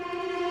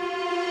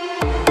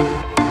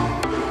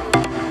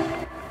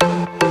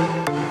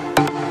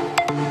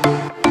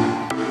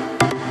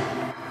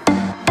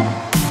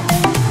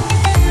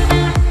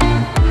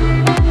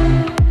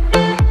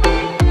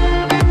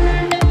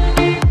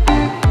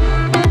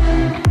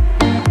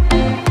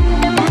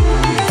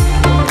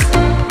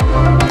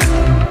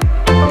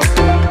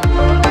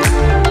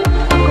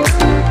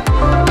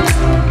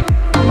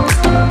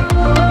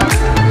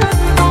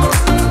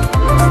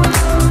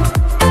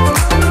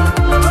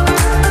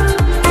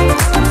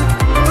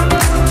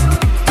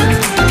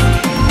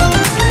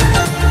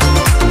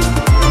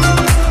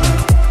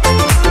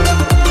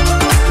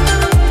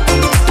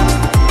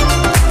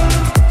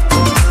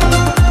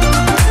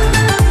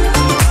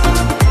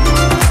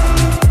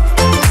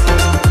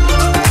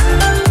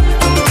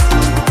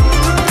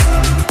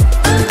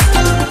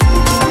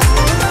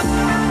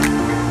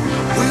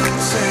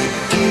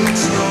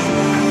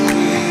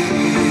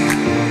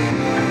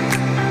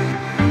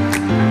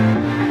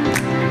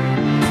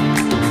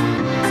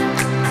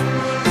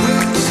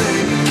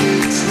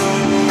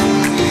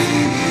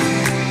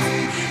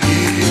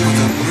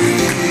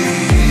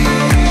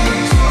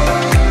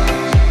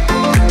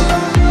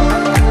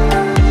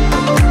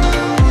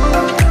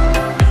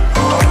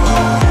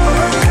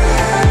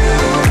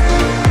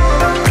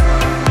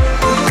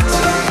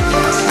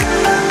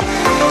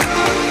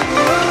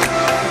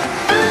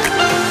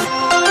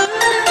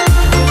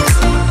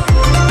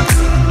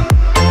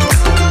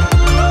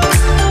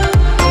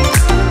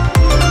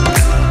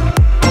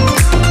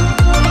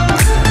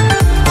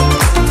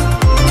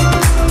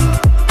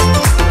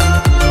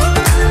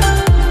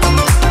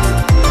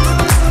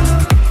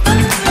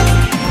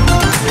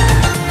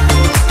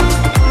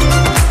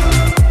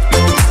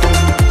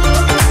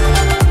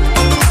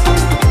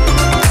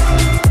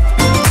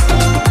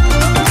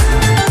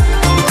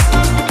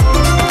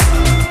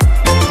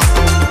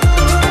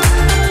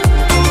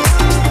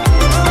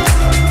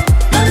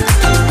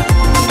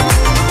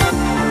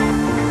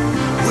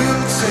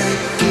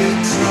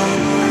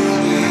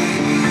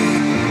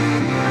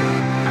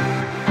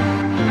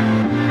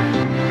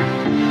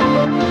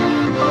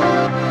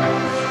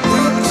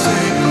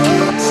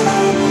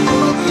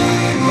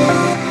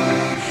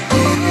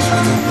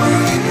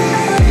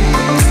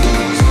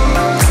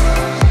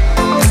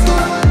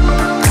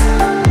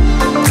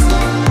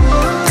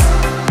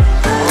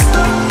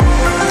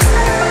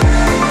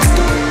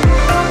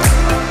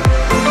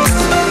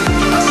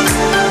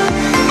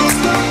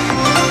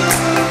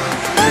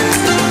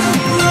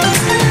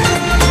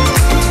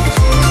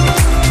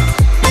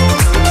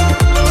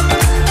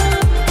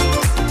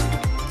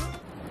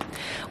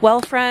 Well,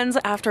 friends,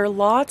 after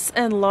lots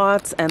and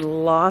lots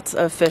and lots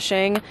of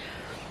fishing,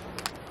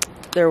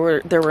 there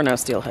were no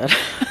steelhead.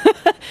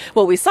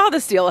 Well, we saw the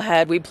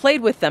steelhead. We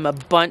played with them a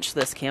bunch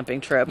this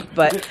camping trip,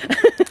 but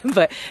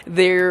but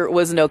there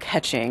was no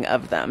catching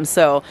of them.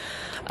 So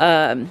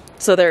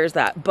so there's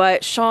that.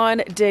 But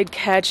Sean did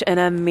catch an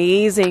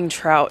amazing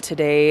trout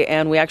today,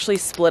 and we actually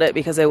split it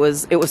because it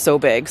was so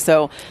big.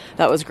 So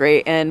that was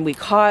great. And we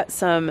caught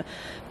some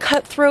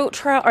cutthroat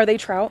trout. Are they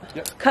trout?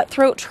 Yep.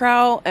 Cutthroat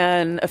trout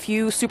and a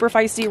few super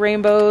feisty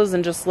rainbows,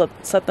 and just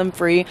set them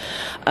free.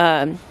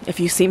 If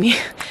you see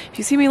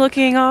me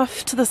looking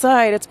off to the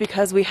side, it's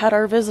because we had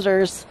our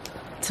visitors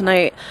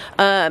tonight.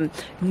 No,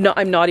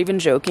 I'm not even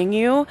joking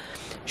you.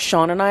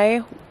 Sean and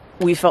I,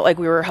 we felt like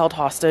we were held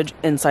hostage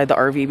inside the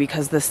RV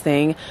because this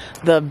thing,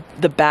 the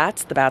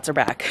bats are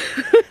back.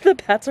 The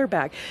bats are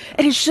back.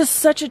 And it's just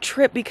such a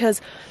trip because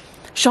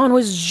Sean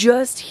was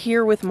just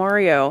here with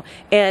Mario,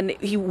 and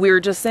we were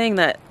just saying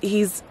that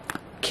he's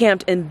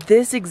camped in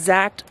this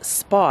exact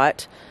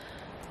spot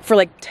for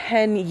like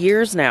 10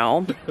 years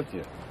now.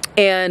 Yeah.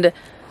 And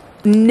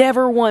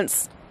never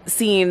once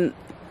seen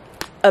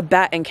a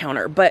bat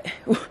encounter, but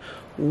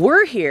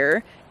we're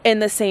here in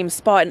the same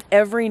spot and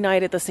every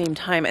night at the same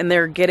time, and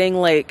they're getting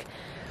like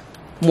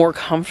more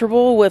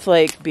comfortable with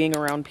like being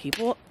around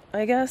people,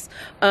 I guess.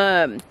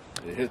 It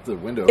hit the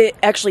window. It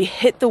actually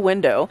hit the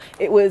window.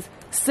 It was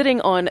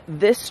sitting on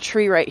this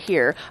tree right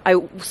here.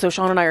 So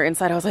Sean and I are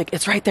inside. I was like,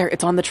 it's right there.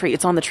 It's on the tree.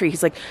 It's on the tree.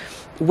 He's like,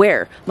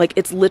 where? Like,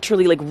 it's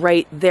literally like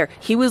right there.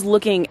 He was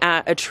looking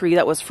at a tree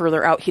that was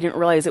further out. He didn't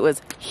realize it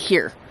was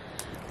here,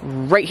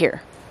 right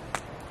here.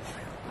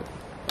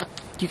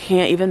 You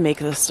can't even make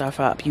this stuff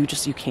up. You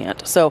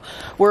can't. So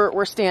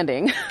we're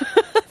standing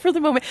for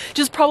the moment.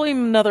 Just probably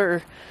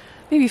another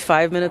maybe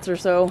 5 minutes or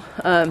so.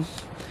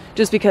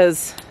 Just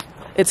because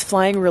it's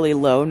flying really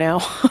low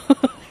now.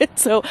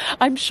 So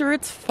I'm sure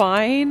it's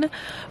fine,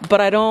 but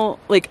I know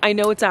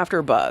it's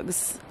after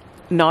bugs,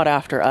 not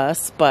after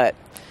us, but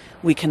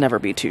we can never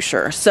be too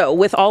sure. So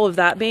with all of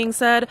that being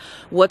said,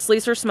 What's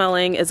Lisa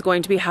Smelling is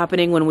going to be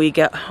happening when we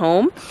get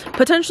home,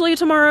 potentially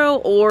tomorrow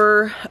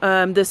or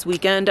this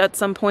weekend at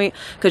some point,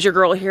 because your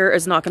girl here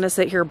is not going to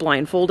sit here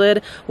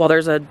blindfolded while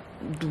there's a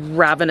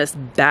ravenous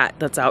bat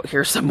that's out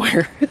here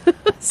somewhere.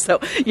 So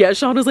yeah,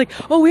 Sean was like,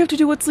 oh, we have to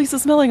do What's Lisa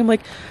Smelling. I'm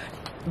like,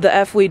 the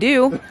F we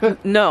do.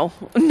 No,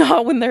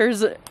 not when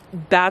there's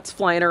bats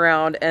flying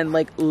around and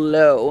like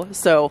low.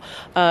 So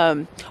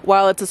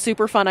while it's a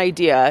super fun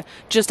idea,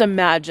 just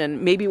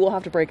imagine maybe we'll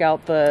have to break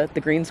out the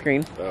green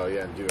screen. Oh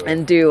yeah,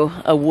 and do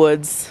a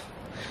woods,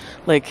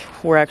 like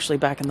we're actually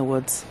back in the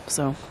woods.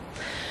 So all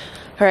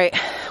right,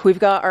 we've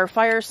got our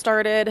fire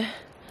started.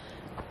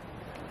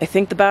 I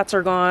think the bats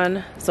are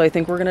gone, so I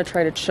think we're gonna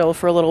try to chill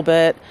for a little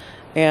bit,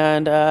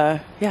 and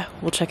yeah,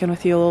 we'll check in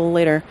with you a little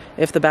later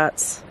if the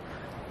bats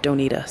don't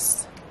eat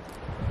us.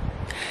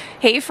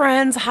 Hey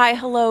friends, hi,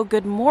 hello,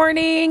 good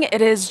morning.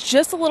 It is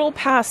just a little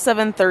past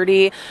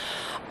 7:30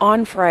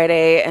 on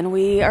Friday, and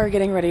we are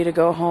getting ready to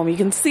go home. You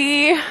can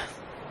see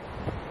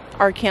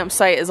our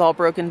campsite is all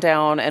broken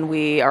down and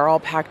we are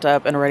all packed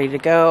up and ready to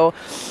go.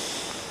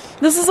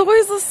 This is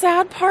always the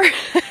sad part.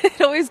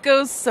 It always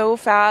goes so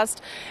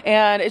fast,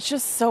 and it's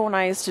just so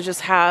nice to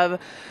just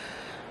have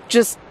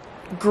just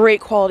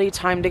great quality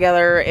time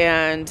together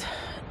and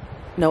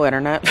no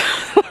internet.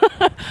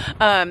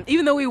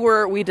 Even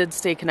though we did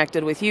stay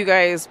connected with you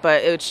guys,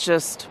 but it's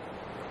just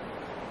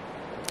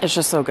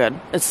so good.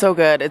 It's so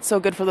good. It's so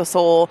good for the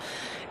soul.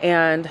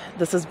 And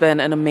this has been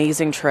an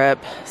amazing trip.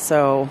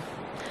 So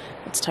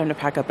it's time to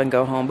pack up and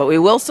go home. But we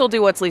will still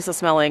do What's Lisa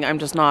Smelling. I'm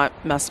just not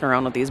messing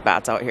around with these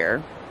bats out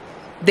here.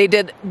 They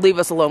did leave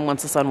us alone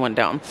once the sun went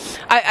down.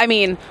 I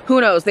mean, who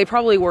knows? They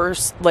probably were,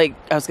 like,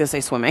 I was going to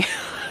say swimming.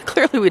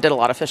 Clearly we did a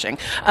lot of fishing.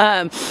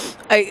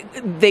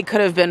 They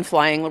could have been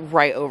flying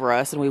right over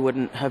us and we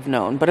wouldn't have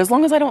known. But as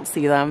long as I don't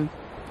see them,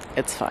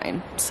 it's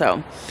fine.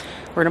 So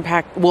we're going to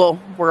pack. Well,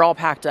 we're all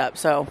packed up.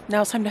 So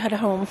now it's time to head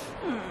home.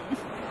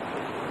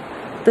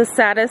 The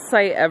saddest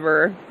sight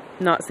ever.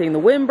 Not seeing the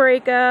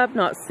windbreak,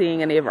 not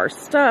seeing any of our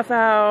stuff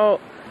out.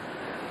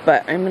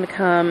 But I'm going to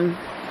come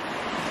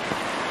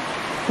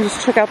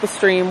just check out the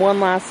stream one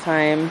last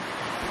time.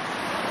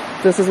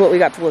 This is what we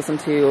got to listen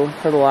to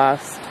for the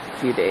last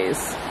few days.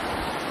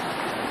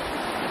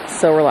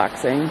 So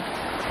relaxing.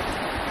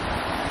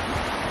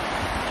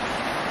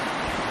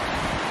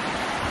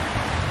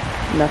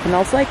 Nothing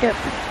else like it.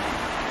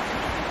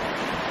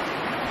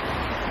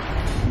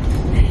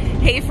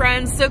 Hey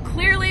friends, so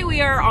clearly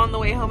we are on the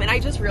way home, and I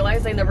just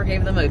realized I never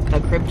gave them a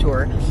crib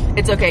tour.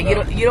 It's okay,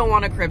 you don't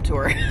want a crib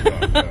tour.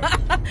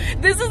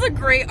 This is a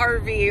great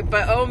RV,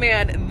 but oh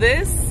man,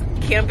 this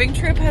camping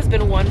trip has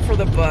been one for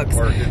the books.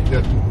 Or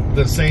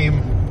the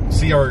same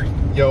CR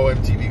Yo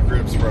MTV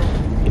cribs from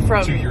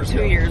 2 years ago.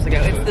 2 years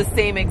ago. It's the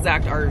same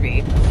exact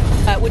RV.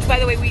 Which, by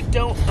the way, we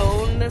don't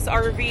own this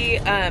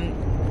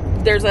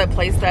RV. There's a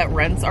place that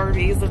rents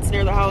RVs that's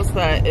near the house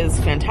that is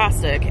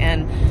fantastic,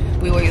 and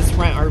we always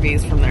rent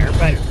RVs from there.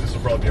 But This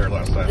will probably be our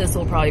last time. This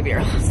will probably be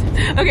our last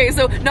time. Okay,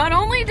 so not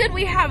only did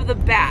we have the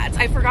bats,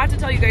 I forgot to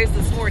tell you guys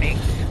this morning,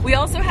 we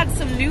also had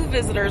some new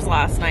visitors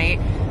last night.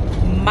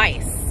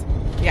 Mice.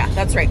 Yeah,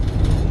 that's right.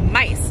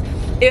 Mice.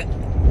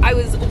 I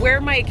was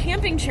where my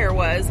camping chair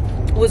was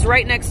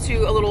right next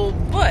to a little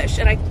bush,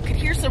 and I could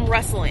hear some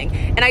rustling,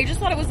 and I just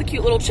thought it was the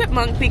cute little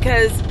chipmunk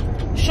because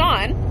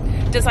Sean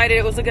decided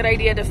it was a good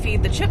idea to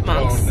feed the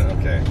chipmunks. Oh, no,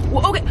 okay.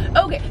 Well,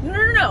 okay,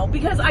 no,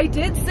 because I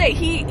did say,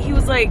 he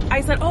was like,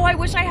 I said, oh, I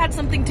wish I had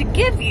something to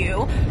give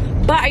you,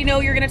 but I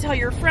know you're gonna tell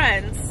your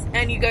friends,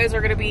 and you guys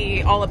are gonna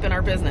be all up in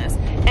our business.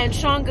 And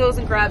Sean goes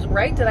and grabs,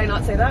 right? Did I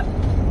not say that?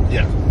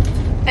 Yeah.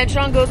 And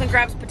Sean goes and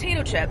grabs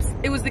potato chips.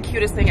 It was the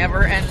cutest thing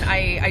ever, and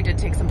I did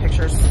take some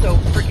pictures. So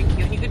freaking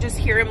cute. You could just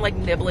hear him like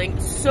nibbling.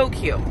 So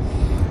cute.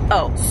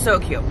 Oh, so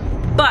cute.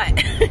 But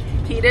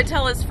he did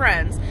tell his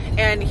friends,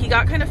 and he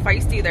got kind of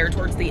feisty there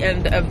towards the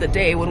end of the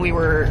day when we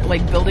were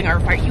like building our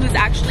fire. He was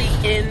actually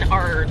in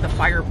the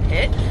fire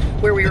pit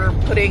where we were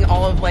putting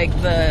all of like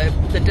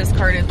the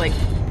discarded like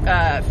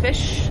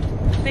fish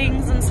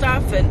things and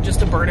stuff, and just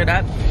to burn it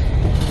up.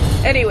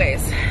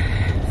 Anyways,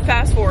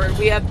 fast forward,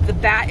 we have the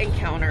bat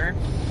encounter,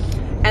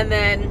 and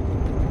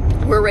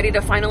then we're ready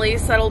to finally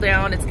settle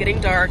down. It's getting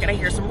dark, and I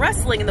hear some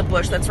rustling in the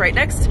bush that's right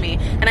next to me,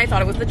 and I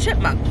thought it was the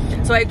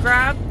chipmunk. So I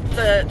grabbed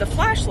the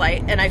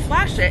flashlight and I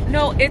flash it.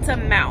 No, it's a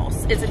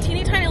mouse. It's a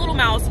teeny tiny little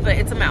mouse, but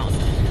it's a mouse.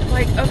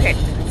 Like, okay,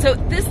 so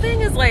this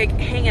thing is like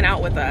hanging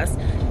out with us,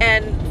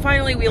 and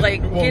finally we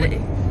like get it.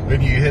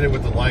 When you hit it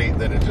with the light,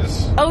 then it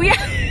just... Oh yeah.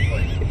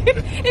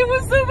 It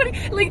was so funny.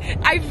 Like,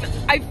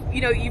 I've,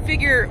 you know, you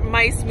figure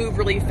mice move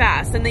really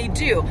fast, and they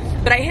do.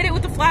 But I hit it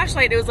with the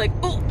flashlight, and it was like,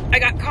 oh, I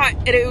got caught.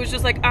 And it was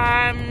just like,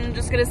 I'm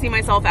just gonna see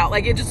myself out.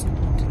 Like, it just,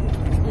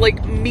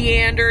 like,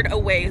 meandered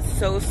away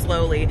so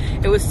slowly.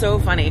 It was so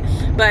funny.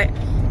 But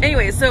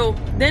anyway, so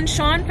then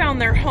Sean found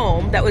their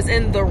home that was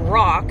in the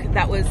rock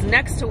that was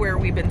next to where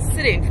we've been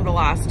sitting for the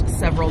last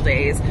several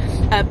days.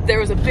 There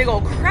was a big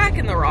old crack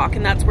in the rock,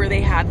 and that's where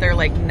they had their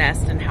like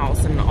nest and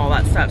house and all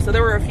that stuff. So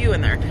there were a few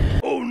in there.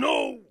 Oh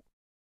no!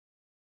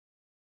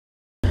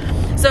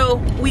 So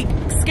we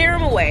scare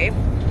them away.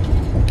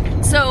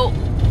 So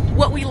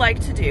what we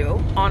like to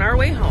do on our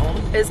way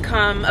home is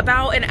come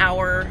about an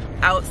hour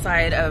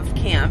outside of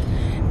camp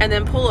and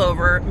then pull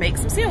over, make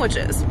some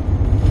sandwiches.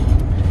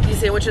 These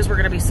sandwiches were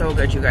gonna be so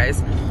good, you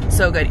guys.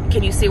 So good.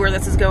 Can you see where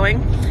this is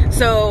going?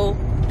 So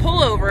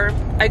pull over,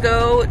 I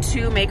go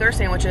to make our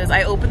sandwiches.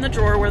 I open the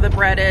drawer where the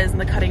bread is and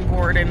the cutting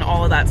board and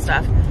all of that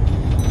stuff.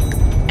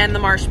 And the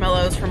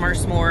marshmallows from our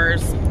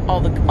s'mores,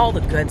 all the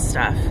good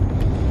stuff.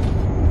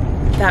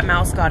 That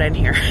mouse got in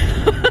here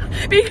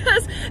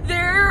because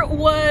there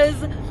was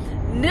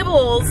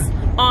nibbles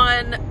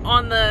on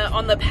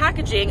the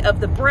packaging of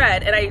the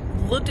bread, and I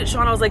looked at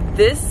Sean, I was like,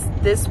 this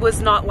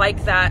was not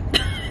like that.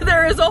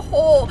 There is a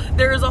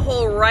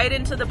hole right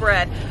into the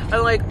bread.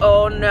 I'm like,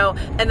 oh no.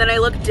 And then I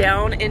looked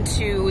down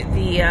into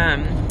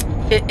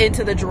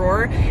the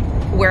drawer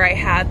where I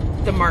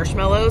had the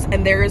marshmallows,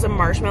 and there is a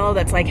marshmallow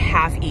that's like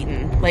half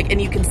eaten. Like,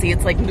 and you can see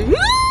it's like,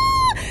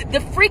 the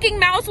freaking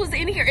mouse was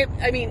in here.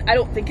 I mean, I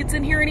don't think it's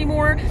in here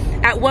anymore.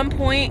 At one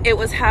point, it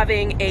was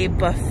having a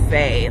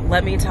buffet,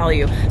 let me tell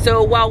you.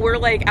 So while we're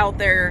like out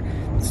there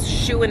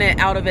shooing it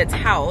out of its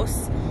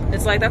house,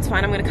 it's like, that's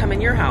fine, I'm gonna come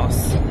in your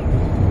house.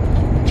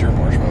 Eat your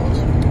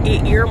marshmallows.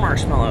 Eat your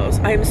marshmallows.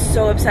 I'm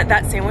so upset.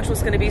 That sandwich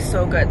was gonna be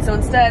so good. So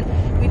instead,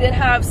 we did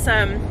have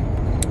some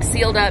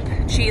sealed up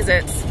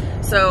Cheez-Its.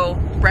 So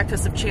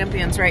breakfast of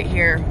champions right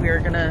here. We're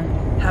gonna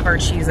have our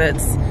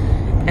Cheez-Its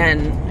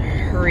and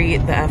hurry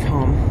the F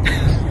home.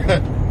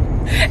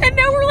 And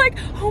now we're like,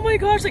 oh my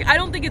gosh, like, I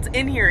don't think it's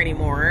in here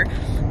anymore.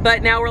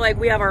 But now we're like,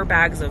 we have our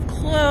bags of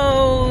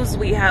clothes.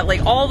 We have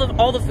like all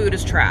the food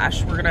is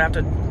trash. We're gonna have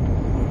to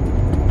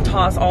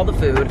toss all the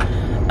food.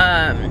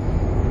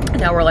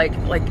 Now we're like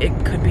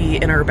it could be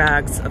in our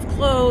bags of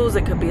clothes.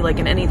 It could be like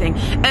in anything.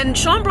 And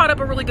Sean brought up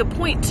a really good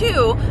point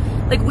too.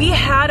 Like, we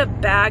had a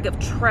bag of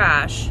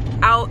trash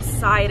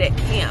outside at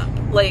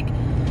camp. Like,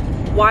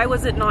 why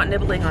was it not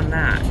nibbling on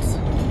that?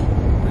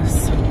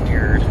 That's so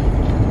weird.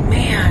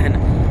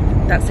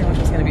 Man, that sandwich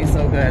was gonna be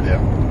so good. Yeah,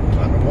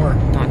 not no more.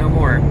 Not no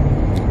more.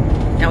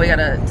 Now we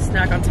gotta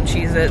snack on some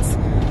Cheez-Its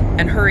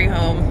and hurry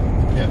home.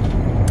 Yeah.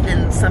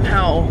 And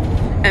somehow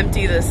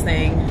empty this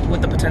thing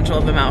with the potential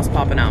of a mouse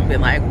popping out and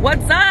being like,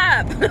 what's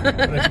up?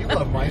 But if you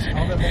love mice,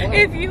 comment below.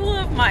 If you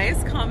love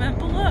mice, comment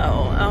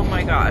below. Oh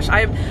my gosh.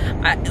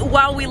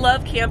 While we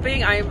love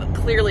camping, I'm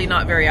clearly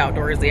not very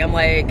outdoorsy. I'm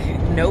like,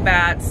 no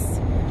bats,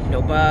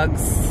 no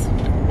bugs.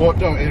 Well,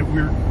 no,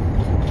 we're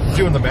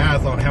doing the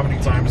math on how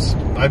many times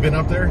I've been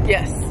up there.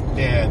 Yes.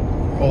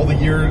 And all the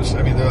years,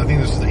 I mean, I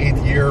think this is the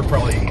 8th year,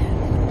 probably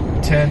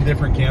 10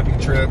 different camping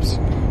trips,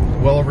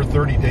 well over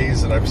 30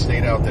 days that I've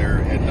stayed out there,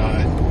 and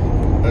not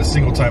a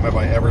single time have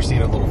I ever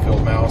seen a little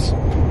field mouse.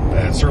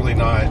 And certainly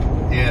not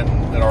in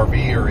an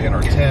RV or in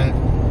our tent.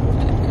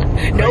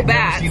 No I've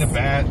bats. never seen a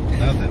bat,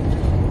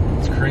 nothing.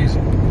 It's crazy.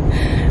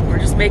 We're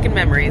just making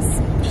memories.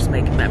 Just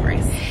making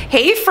memories.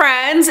 Hey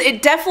friends,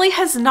 it definitely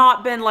has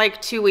not been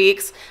like 2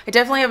 weeks. I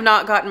definitely have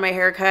not gotten my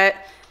hair cut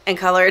and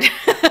colored.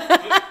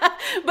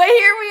 But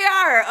here we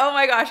are. Oh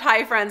my gosh.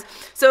 Hi friends.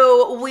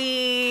 So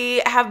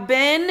we have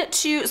been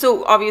to,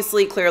 so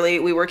obviously clearly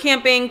we were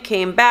camping,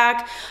 came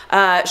back.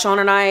 Sean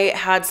and I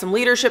had some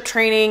leadership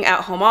training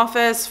at home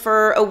office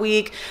for a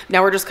week.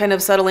 Now we're just kind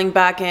of settling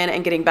back in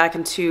and getting back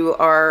into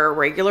our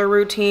regular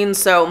routine.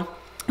 So,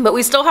 but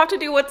we still have to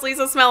do What's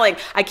Lisa Smelling.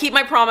 I keep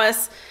my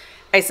promise.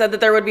 I said that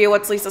there would be a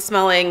What's Lisa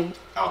Smelling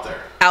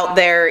out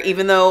there,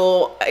 even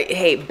though,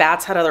 hey,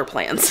 Bats had other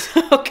plans.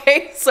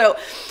 Okay, so,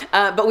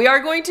 but we are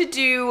going to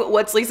do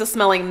What's Lisa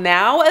Smelling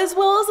now, as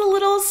well as a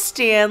little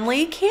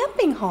Stanley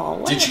camping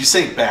haul. Did you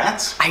say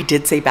Bats? I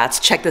did say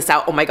Bats. Check this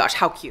out. Oh my gosh,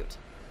 how cute.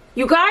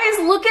 You guys,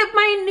 look at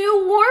my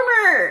new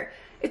warmer.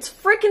 It's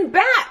freaking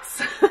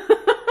Bats.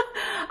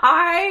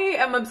 I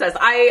am obsessed.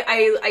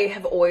 I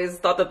have always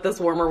thought that this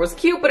warmer was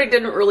cute, but it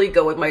didn't really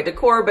go with my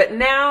decor, but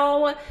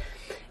now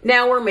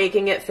we're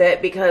making it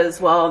fit because,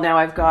 well, now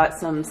I've got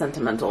some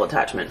sentimental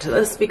attachment to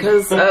this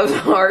because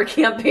of our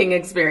camping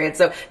experience.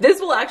 So this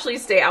will actually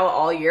stay out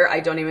all year. I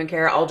don't even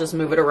care. I'll just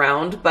move it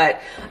around.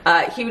 But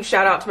huge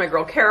shout out to my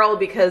girl Carol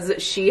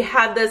because she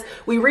had this.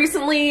 We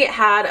recently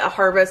had a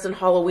Harvest and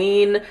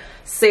Halloween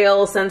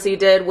sale Scentsy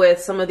did with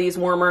some of these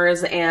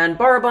warmers and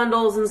bar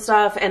bundles and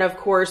stuff. And of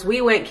course we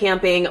went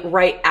camping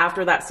right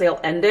after that sale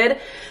ended.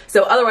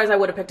 So otherwise I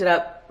would have picked it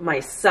up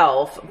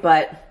myself,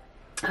 but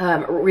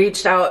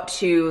reached out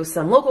to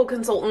some local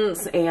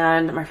consultants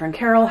and my friend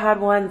Carol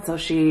had one, so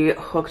she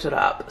hooked it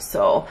up.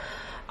 So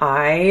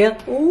I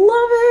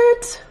love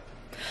it.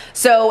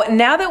 So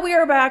now that we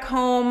are back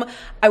home,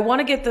 I want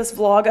to get this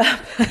vlog up.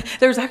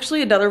 There's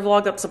actually another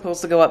vlog that's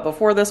supposed to go up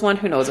before this one.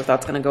 Who knows if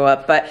that's going to go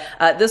up, but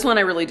this one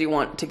I really do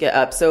want to get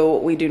up. So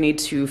we do need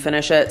to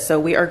finish it. So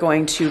we are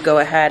going to go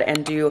ahead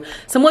and do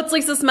some What's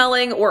Lisa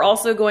Smelling. We're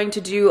also going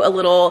to do a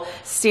little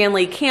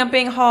Stanley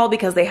camping haul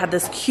because they had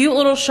this cute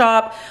little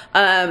shop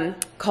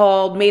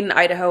called Made in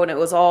Idaho, and it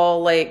was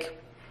all like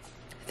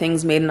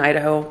things made in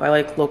Idaho by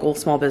like local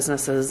small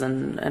businesses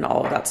and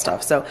all of that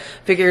stuff. So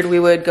figured we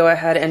would go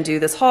ahead and do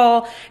this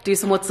haul, do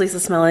some What's Lisa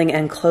Smelling,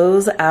 and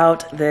close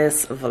out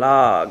this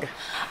vlog.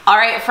 All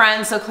right,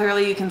 friends, so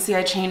clearly you can see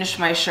I changed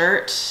my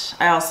shirt.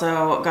 I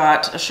also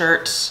got a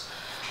shirt.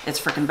 It's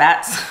freaking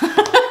Bats.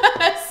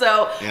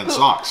 So, and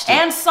socks too.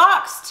 And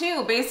socks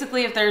too.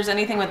 Basically, if there's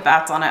anything with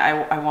bats on it,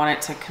 I want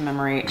it to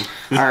commemorate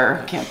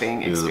our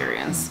camping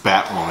experience.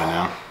 Batwoman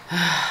now.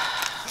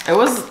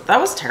 That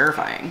was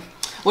terrifying.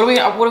 What are we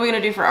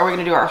gonna do are we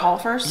gonna do our haul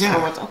first? Yeah.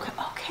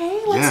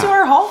 Okay, let's do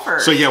our haul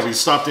first. So yeah, we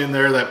stopped in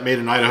there, that Made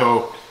in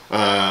Idaho.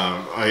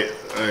 I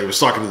was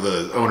talking to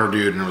the owner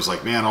dude and it was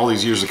like, man, all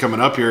these years of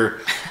coming up here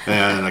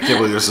and I can't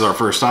believe this is our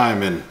first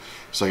time. And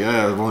it's like,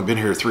 yeah, I've only been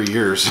here 3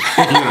 years.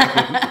 You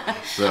know?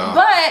 So.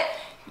 But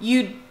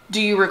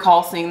do you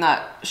recall seeing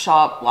that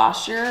shop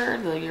last year,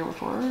 the year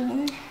before or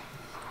anything?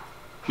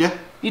 Yeah.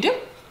 You do?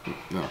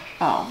 No.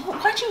 Oh, well,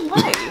 why'd you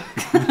lie?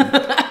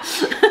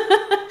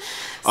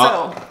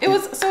 So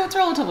it's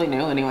relatively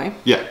new anyway.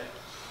 Yeah.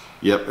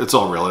 Yep, it's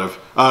all relative.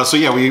 So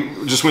yeah, we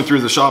just went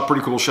through the shop,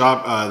 pretty cool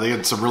shop. They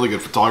had some really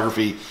good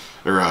photography,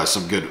 or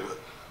some good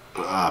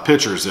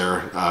pictures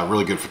there.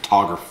 Really good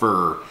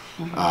photographer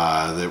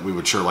that we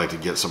would sure like to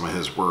get some of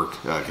his work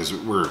because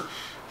we're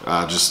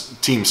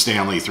just Team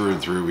Stanley through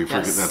and through.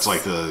 That's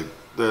like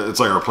it's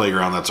like our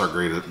playground. That's our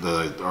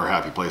our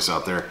happy place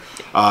out there.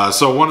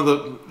 So one of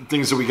the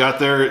things that we got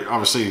there,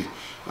 obviously.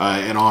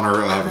 In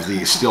honor of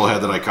the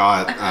steelhead that I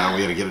caught,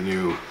 we had to get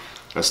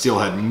a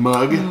steelhead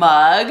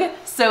mug.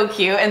 So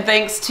cute. And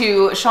thanks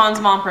to Sean's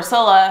mom,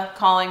 Priscilla,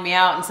 calling me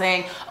out and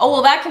saying, oh,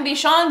 well, that can be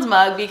Sean's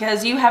mug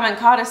because you haven't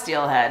caught a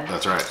steelhead.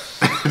 That's right.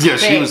 Yeah,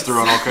 she was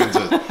throwing all kinds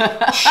of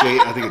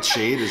shade. I think it's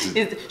shade. Is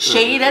it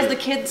shade, as the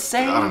kids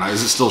say? I don't know.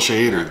 Is it still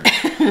shade or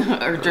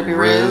or drippy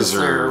riz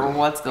or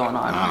what's going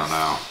on? I don't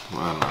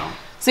know.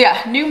 So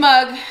yeah, new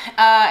mug,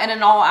 and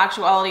in all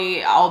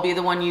actuality, I'll be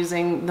the one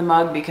using the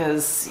mug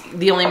because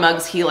the only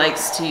mugs he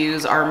likes to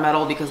use are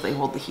metal because they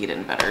hold the heat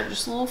in better.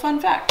 Just a little fun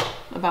fact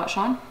about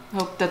Sean.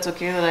 Hope that's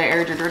okay that I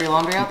aired your dirty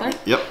laundry out there.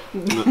 Yep,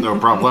 no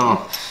problem.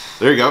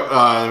 There you go.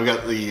 We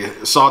got the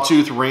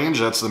Sawtooth Range.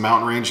 That's the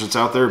mountain range that's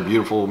out there.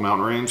 Beautiful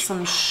mountain range.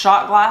 Some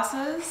shot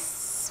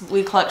glasses.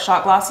 We collect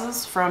shot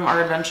glasses from our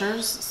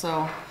adventures,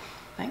 so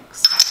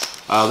thanks.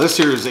 This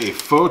here is a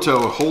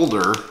photo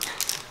holder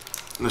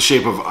in the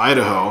shape of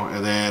Idaho,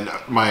 and then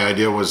my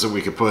idea was that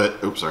we could put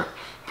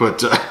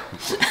put a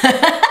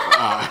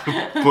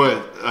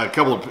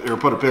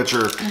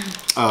picture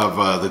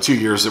of the 2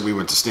 years that we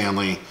went to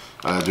Stanley,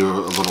 do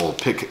a little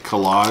pic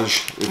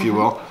collage, if you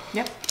will.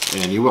 Yep.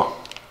 And you will.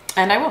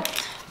 And I will.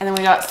 And then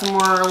we got some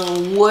more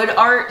wood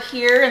art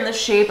here in the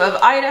shape of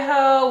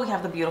Idaho. We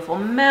have the beautiful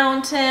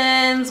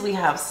mountains. We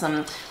have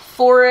some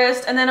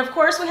forest, and then of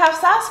course we have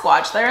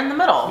Sasquatch there in the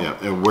middle. Yeah,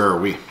 and where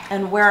are we?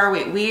 And where are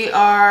we? We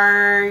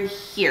are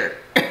here.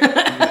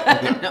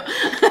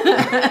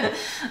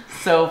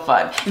 So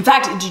fun. In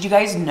fact, did you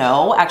guys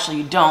know? Actually,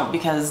 you don't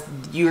because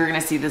you're going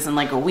to see this in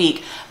like a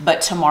week.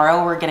 But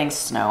tomorrow we're getting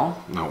snow.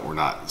 No, we're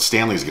not.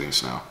 Stanley's getting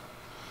snow.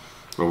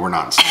 But we're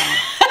not in snow.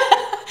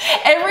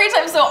 Every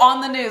time, so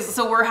on the news,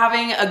 so we're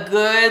having a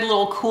good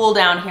little cool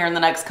down here in the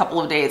next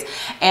couple of days.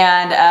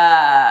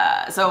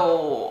 And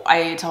so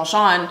I tell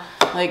Sean,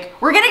 like,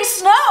 we're getting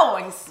snow.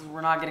 And he says,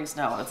 we're not getting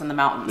snow. It's in the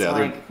mountains.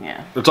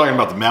 Yeah, they're talking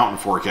about the mountain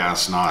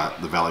forecast,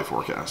 not the valley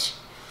forecast.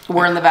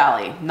 We're in the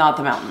valley, not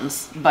the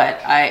mountains.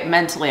 But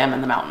mentally I'm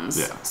in the mountains.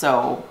 Yeah.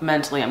 So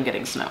mentally I'm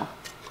getting snow.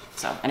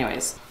 So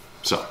anyways.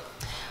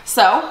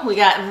 So we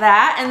got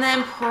that, and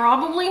then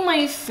probably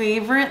my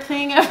favorite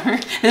thing ever.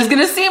 This is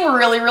gonna seem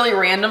really, really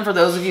random for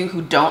those of you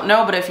who don't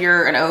know, but if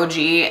you're an OG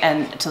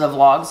and to the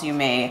vlogs, you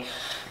may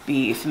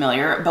be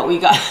familiar. But we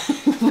got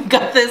we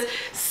got this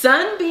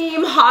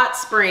Sunbeam Hot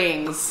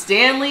Springs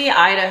Stanley,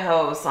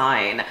 Idaho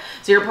sign.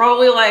 So you're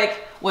probably like,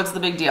 what's the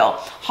big deal?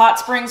 Hot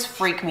springs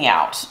freak me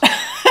out.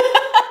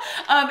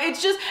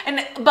 It's just,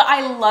 but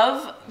I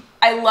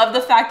love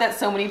the fact that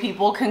so many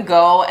people can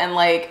go and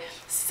like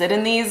sit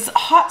in these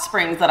hot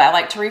springs that I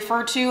like to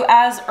refer to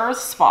as earth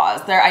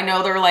spas. I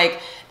know they're like,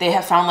 they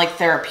have found like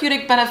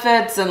therapeutic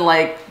benefits and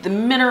like the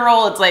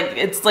mineral,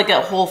 it's like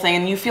a whole thing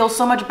and you feel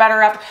so much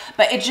better after,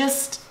 but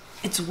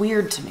it's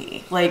weird to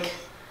me. Like,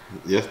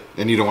 yeah,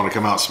 and you don't want to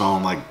come out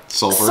smelling like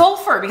sulfur?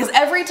 Sulfur, because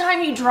every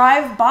time you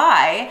drive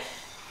by,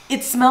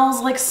 it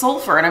smells like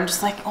sulfur and I'm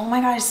just like, oh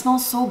my God, it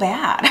smells so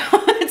bad.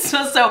 It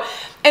smells so...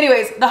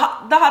 Anyways, the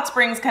hot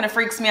springs kind of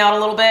freaks me out a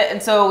little bit.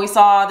 And so we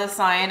saw this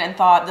sign and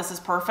thought this is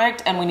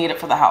perfect and we need it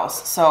for the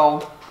house.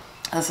 So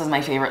this is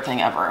my favorite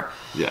thing ever.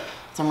 Yeah.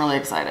 So I'm really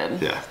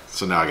excited. Yeah.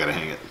 So now I got to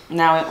hang it.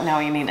 Now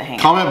you need to hang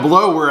it. Comment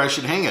below where I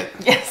should hang it.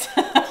 Yes.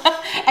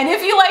 And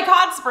if you like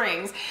hot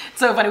springs, it's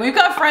so funny. We've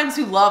got friends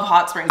who love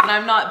hot springs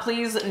and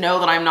please know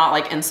that I'm not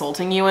like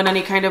insulting you in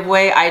any kind of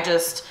way.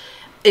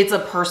 It's a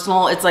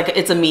personal, it's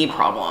a me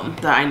problem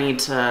that I need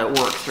to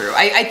work through.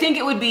 I think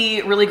it would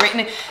be really great.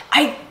 And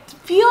I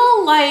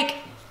feel like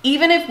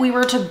even if we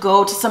were to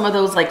go to some of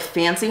those like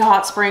fancy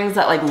hot springs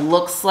that like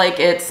looks like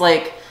it's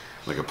like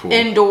a pool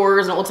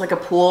indoors and it looks like a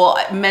pool,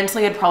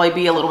 mentally I'd probably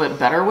be a little bit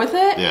better with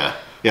it. Yeah.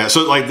 Yeah.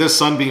 So like this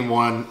Sunbeam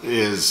one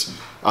is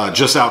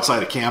just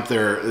outside of camp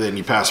there. Then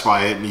you pass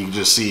by it and you can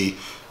just see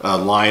a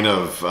line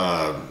of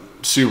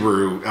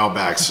Subaru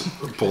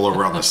Outbacks pull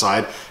over on the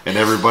side and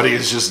everybody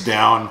is just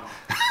down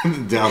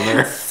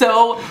there.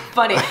 So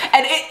funny.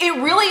 And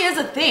it really is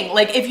a thing.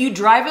 Like if you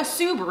drive a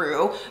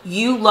Subaru,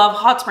 you love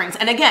hot springs.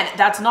 And again,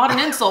 that's not an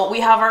insult. We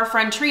have our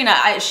friend Trina,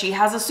 she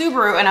has a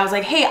Subaru and I was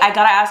like, hey, I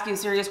gotta ask you a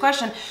serious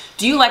question.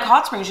 Do you like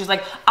hot springs? She's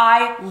like,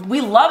 we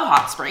love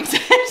hot springs.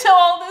 So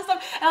all this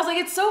stuff. And I was like,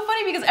 it's so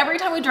funny because every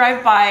time we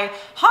drive by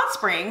hot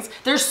springs,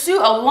 there's a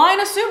line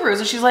of Subarus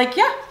and she's like,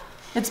 yeah.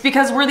 It's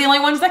because we're the only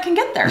ones that can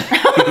get there.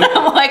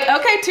 I'm like,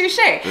 okay, touche.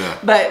 Yeah.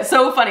 But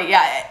so funny.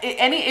 Yeah.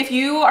 If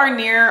you are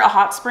near a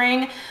hot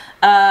spring,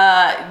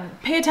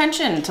 pay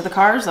attention to the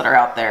cars that are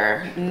out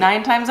there.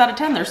 9 times out of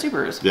 10, they're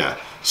Subarus. Yeah.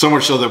 So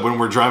much so that when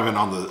we're driving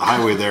on the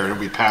highway there and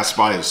we pass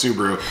by a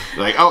Subaru,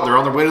 like, oh, they're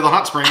on their way to the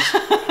hot springs.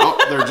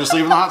 Oh, they're just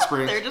leaving the hot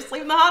springs. They're just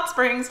leaving the hot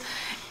springs.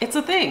 It's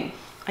a thing.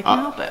 I can't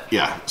help it.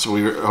 Yeah. So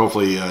we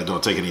hopefully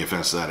don't take any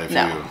offense to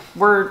that.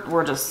 We're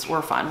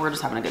fun. We're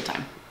just having a good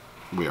time.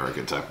 We are a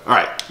good time. All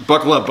right,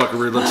 buckle up,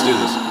 Buckaroo. Let's do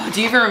this. Do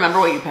you even remember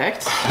what you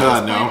picked?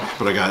 No,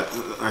 but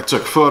I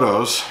took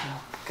photos.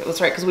 Okay, that's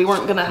right, because we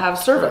weren't gonna have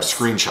service.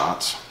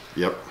 Screenshots.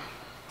 Yep.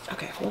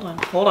 Okay, hold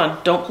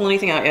on. Don't pull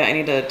anything out yet. I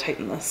need to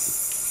tighten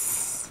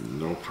this.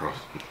 No problem.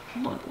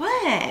 Hold on.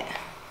 What?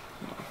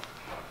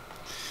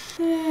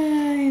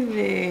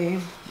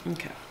 Maybe.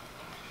 Okay.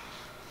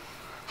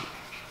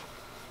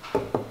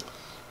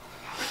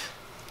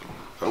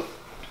 Oh.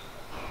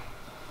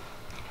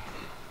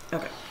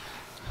 Okay.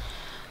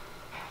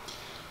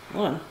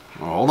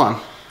 Hold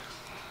on.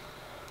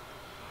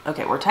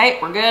 Okay, we're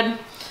tight. We're good.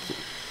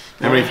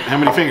 How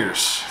many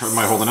fingers am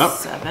I holding up?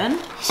 7.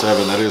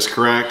 7. That is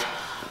correct.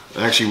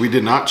 Actually, we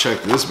did not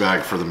check this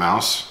bag for the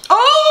mouse.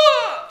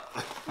 Oh!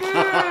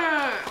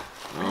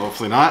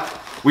 Hopefully not.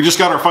 We just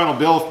got our final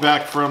bill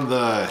back from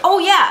the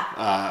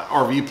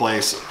RV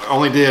place.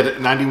 Only did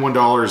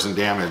 $91 in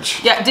damage.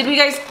 Yeah. Did we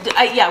guys?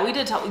 Yeah, we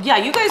did. Yeah,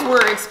 you guys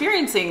were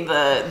experiencing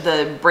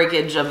the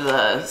breakage of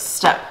the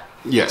step.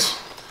 Yes.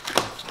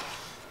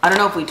 I don't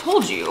know if we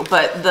told you,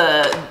 but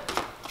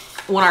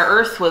when our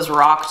earth was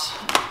rocked,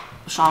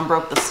 Sean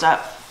broke the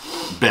step.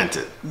 Bent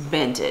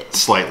it.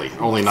 Slightly.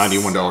 Only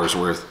 $91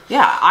 worth.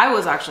 Yeah, I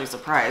was actually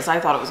surprised. I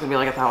thought it was gonna be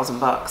like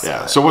 $1,000.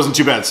 Yeah, so it wasn't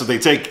too bad. So they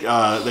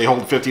they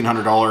hold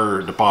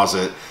 $1,500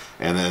 deposit,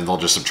 and then they'll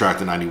just subtract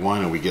the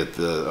 91, and we get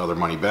the other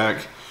money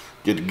back.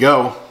 Good to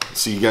go.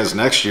 See you guys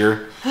next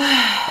year.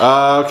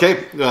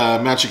 Okay,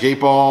 Magic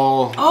 8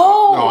 Ball.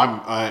 Oh. No,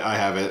 I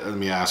have it. Let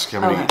me ask how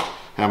many. Okay.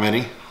 How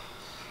many?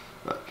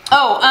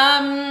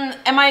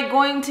 Am I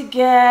going to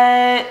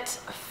get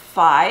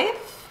 5?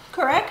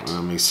 Correct?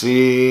 Let me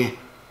see.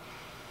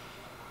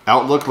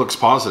 Outlook looks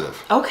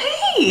positive.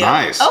 Okay.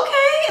 Nice.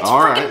 Okay. It's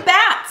all freaking right.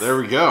 bats. There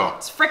we go.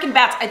 It's frickin'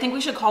 bats. I think we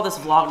should call this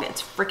vlog.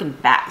 It's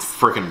frickin' bats.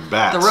 Frickin'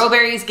 bats. The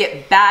Rowberries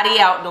get batty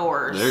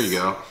outdoors. There you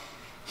go.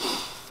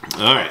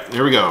 All right,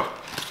 here we go.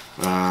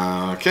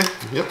 Okay,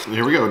 yep,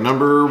 here we go.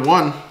 Number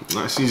 1.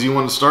 Nice, easy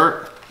one to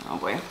start. Oh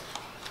boy.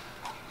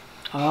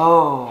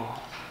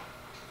 Oh.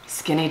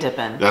 Skinny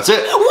dipping. That's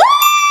it. Woo!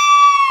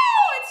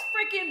 It's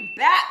frickin'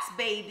 bats,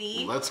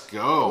 baby. Let's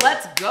go.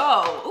 Let's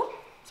go. Ooh,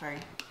 sorry.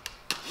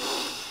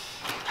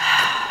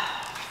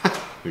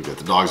 We got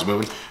the dogs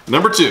moving.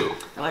 Number 2. You're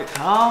like,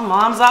 oh,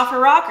 mom's off her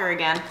rocker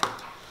again.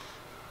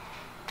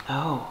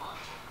 Oh,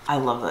 I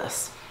love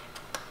this.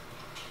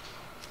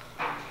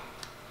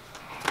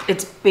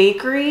 It's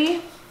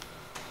bakery.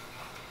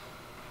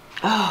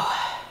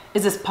 Oh,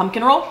 is this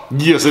pumpkin roll?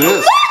 Yes, it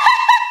is.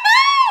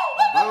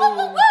 Woo, woo, woo,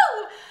 woo,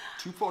 woo.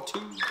 2 for 2.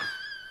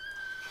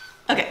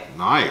 Okay.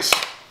 Nice.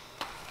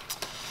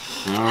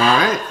 All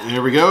right,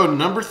 here we go.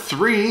 Number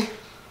 3.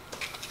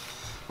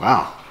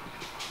 Wow.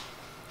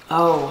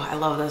 Oh, I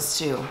love this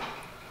too.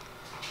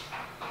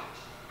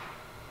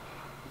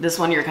 This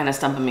one you're kind of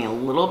stumping me a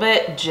little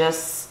bit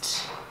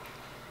just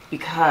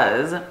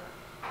because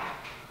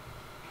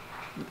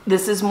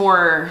this is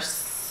more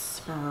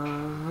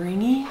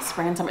springy,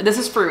 spring and summer. This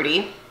is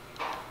fruity.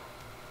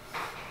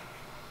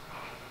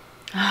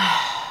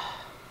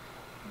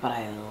 But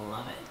I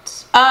love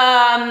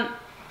it.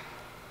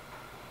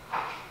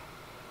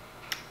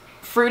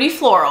 Fruity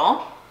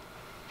floral.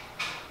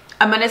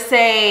 I'm gonna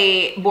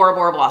say Bora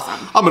Bora Blossom.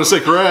 I'm going to say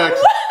correct.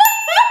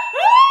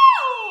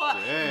 Woo!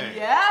 Dang.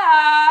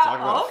 Yeah. Talk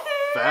about a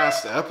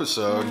fast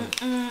episode.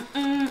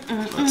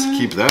 Let's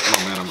keep that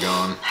momentum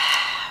going.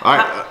 All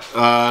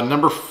right,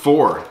 number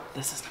 4.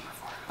 This is number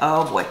 4.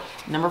 Oh boy.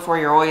 Number 4,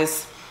 you're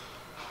always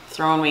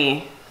throwing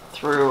me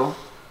through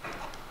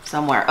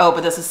somewhere. Oh,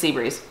 but this is Sea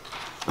Breeze.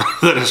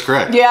 That is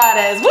correct. Yeah,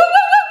 it is. Woo, woo,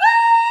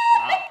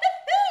 woo,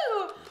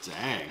 woo! Wow.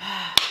 Dang.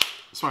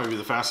 This might be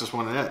the fastest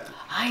one yet.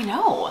 I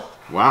know.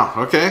 Wow,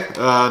 okay.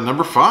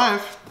 Number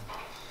 5.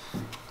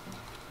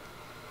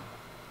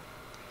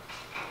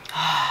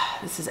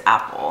 This is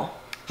apple.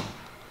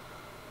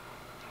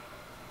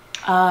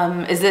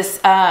 Is this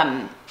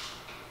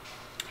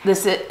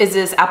is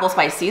this apple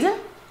spice season?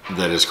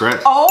 That is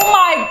correct. Oh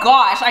my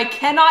gosh, I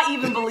cannot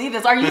even believe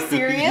this. Are you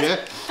serious?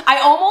 Yeah. I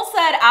almost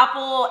said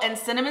apple and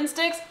cinnamon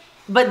sticks,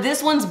 but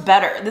this one's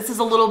better. This is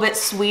a little bit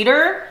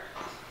sweeter.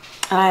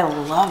 And I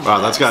love Wow,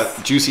 this. that's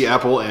got juicy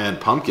apple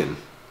and pumpkin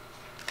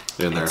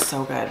in there. It's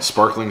so good.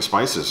 Sparkling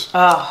spices.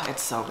 Oh,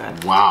 it's so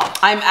good. Wow.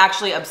 I'm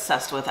actually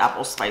obsessed with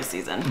apple spice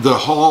season. The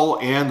haul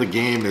and the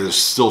game is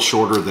still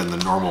shorter than the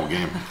normal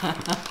game.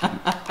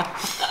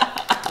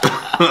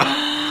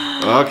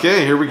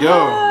 Okay, here we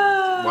go.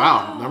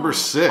 Wow, number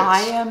 6.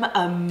 I am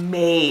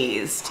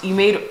amazed. You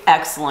made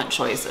excellent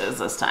choices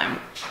this time.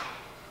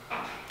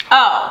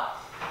 Oh,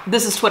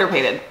 this is Twitter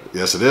pated.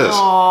 Yes, it is.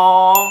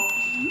 Oh,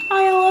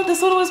 I love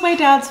this one. Was my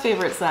dad's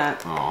favorite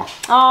scent. Aw.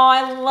 Oh,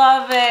 I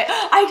love it.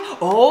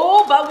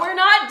 But we're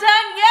not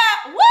done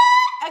yet.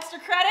 What? Extra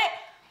credit?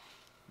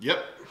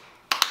 Yep.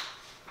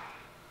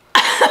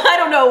 I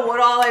don't know what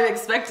all I'm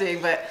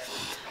expecting, but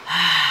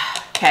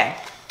okay.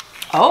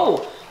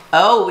 Oh,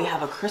 we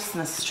have a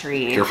Christmas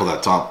tree. Careful,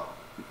 that top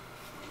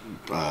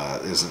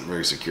isn't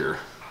very secure.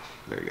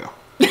 There you go.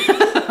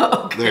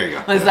 Okay. There you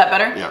go. Is that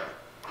better? Yep.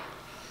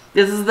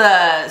 This is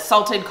the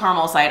salted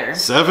caramel cider.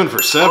 7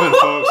 for 7,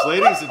 folks.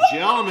 Ladies and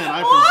gentlemen,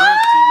 I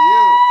present to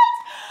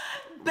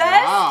you.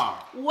 Best. Wow.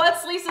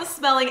 What's Lisa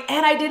smelling?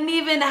 And I didn't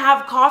even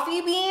have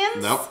coffee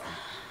beans. Nope.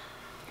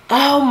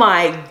 Oh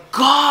my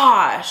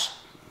gosh.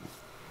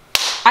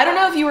 I don't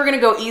know if you were going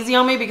to go easy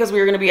on me because we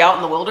were going to be out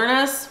in the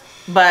wilderness,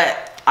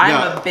 but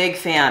I'm a big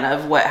fan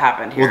of what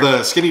happened here. Well,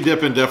 the skinny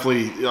dipping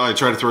definitely, I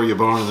tried to throw you a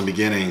bone in the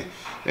beginning,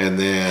 and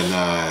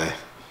then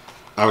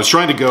I was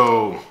trying to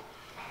go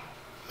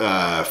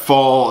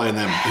fall and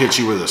then hit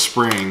you with a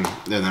spring,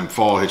 and then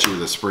fall hit you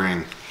with a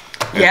spring.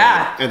 And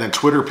and then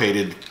Twitter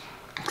pated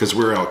because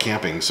we were out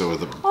camping, so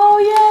with the with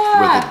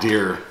the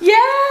deer. Yeah.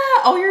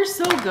 Oh, you're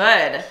so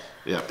good.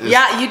 Yeah.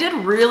 Yeah, you did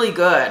really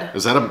good.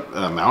 Is that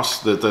a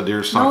mouse that the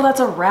deer's No, talking? that's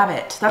a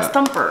rabbit. That's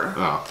Thumper.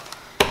 Oh,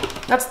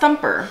 That's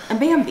Thumper and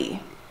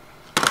Bambi.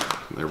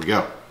 there we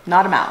go.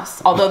 Not a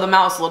mouse. Although the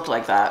mouse looked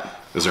like that.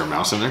 Is there a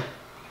mouse in there?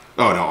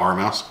 Oh no, our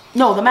mouse.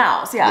 No, the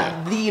mouse. Yeah,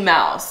 Yeah. the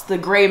mouse, the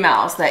gray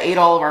mouse that ate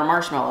all of our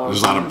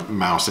marshmallows. There's not a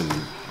mouse in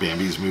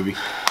Bambi's movie.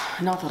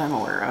 Not that I'm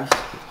aware of.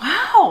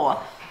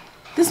 Wow.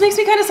 This makes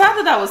me kind of sad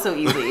that that was so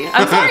easy.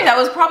 I'm sorry, that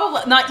was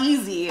probably not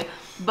easy,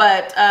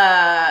 but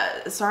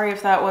sorry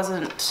if that was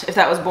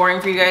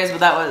boring for you guys, but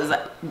that was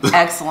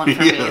excellent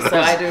for me. So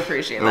I do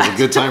appreciate that. It was a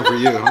good time for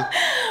you, huh?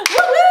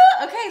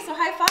 Woo-woo! Okay, so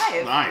high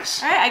five.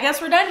 Nice. All right, I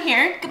guess we're done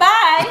here.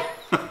 Goodbye.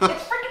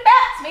 It's freaking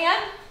bats,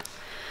 man.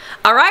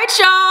 All right,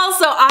 y'all.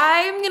 So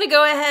I'm going to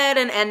go ahead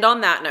and end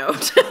on that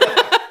note.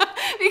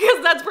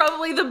 Because that's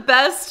probably the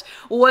best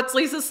What's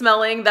Lisa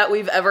Smelling that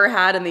we've ever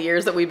had in the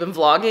years that we've been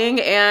vlogging.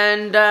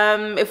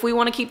 And if we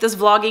want to keep this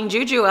vlogging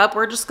juju up,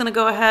 we're just going to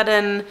go ahead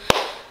and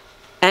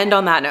end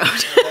on that note.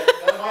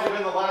 That might have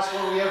been the last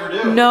one we ever did.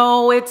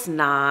 No, it's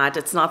not.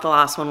 It's not the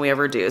last one we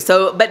ever do.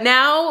 So, but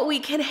now we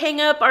can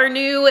hang up our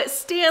new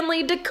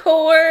Stanley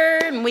decor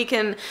and we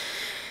can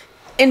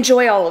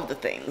enjoy all of the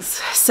things.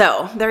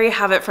 So there you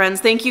have it, friends.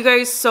 Thank you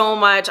guys so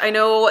much. I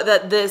know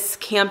that this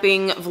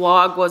camping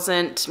vlog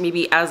wasn't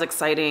maybe as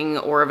exciting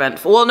or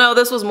eventful. Well, no,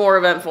 this was more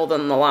eventful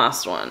than the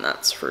last one,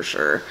 that's for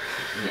sure.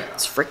 Yeah.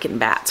 It's freaking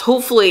bats.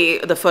 Hopefully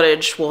the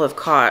footage will have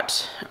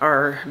caught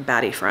our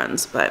batty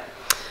friends, but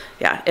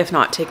yeah, if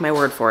not, take my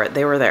word for it.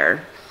 They were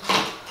there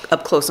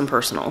up close and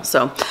personal.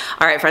 So,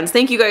 all right, friends,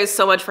 thank you guys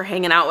so much for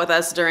hanging out with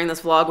us during this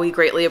vlog. We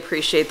greatly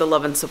appreciate the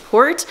love and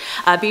support.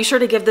 Be sure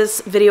to give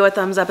this video a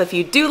thumbs up if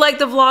you do like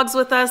the vlogs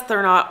with us.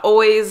 They're not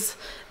always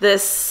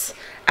this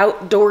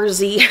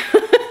outdoorsy.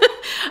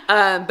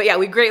 But yeah,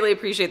 we greatly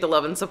appreciate the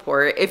love and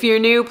support. If you're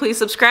new, please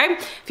subscribe.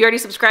 If you already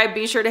subscribed,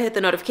 be sure to hit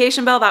the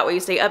notification bell. That way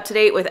you stay up to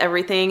date with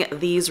everything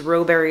these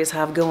rowberries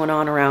have going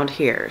on around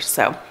here.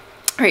 So, all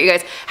right, you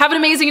guys, have an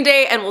amazing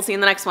day and we'll see you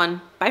in the next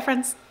one. Bye,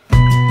 friends.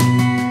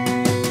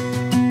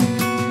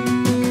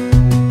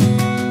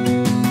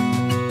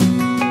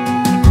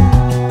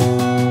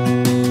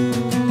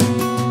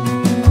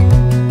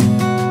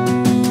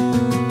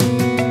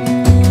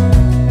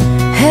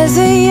 As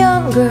a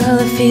young girl,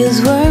 the fields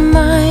were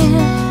mine.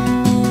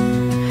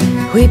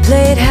 We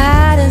played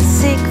hide and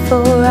seek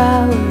for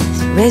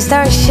hours, raised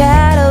our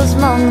shadows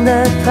among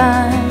the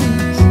pines.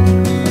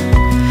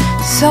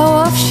 So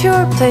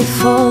offshore,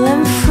 playful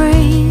and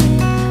free,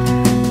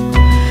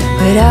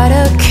 without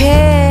a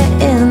care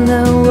in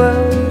the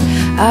world.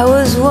 I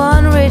was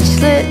one rich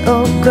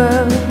little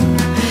girl,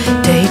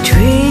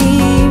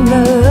 daydreamer,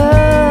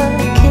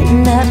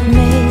 kidnap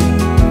me,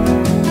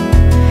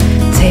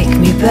 take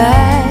me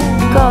back,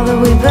 all the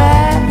way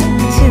back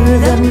to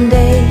them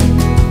days,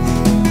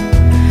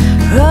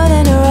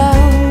 running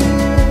around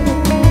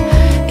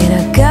in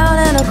a gown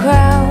and a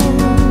crown,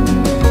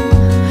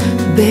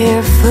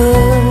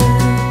 barefoot.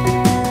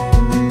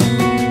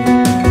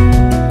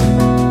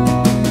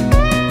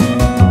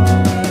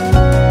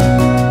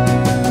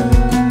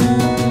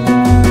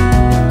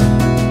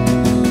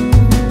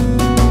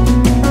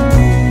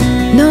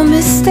 No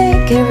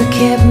mistake ever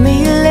kept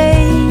me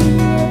late.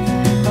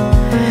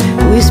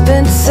 We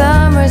spent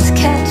summers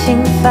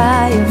catching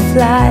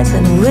fireflies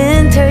and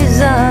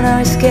winters on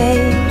our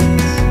skates.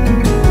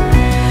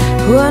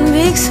 One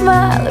big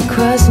smile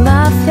across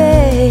my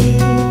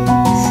face.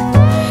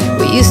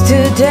 We used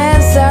to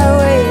dance our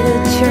way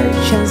to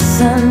church on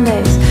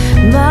Sundays.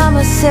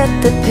 Mama set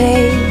the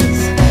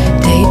pace.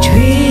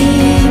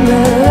 Daydreamer,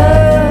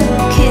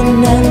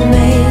 kidnap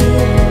me,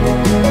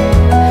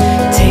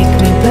 take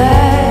me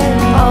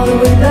back, all the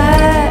way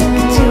back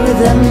to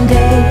them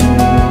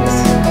days,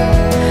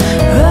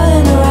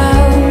 running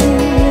around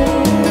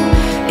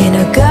in a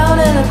gown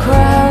and a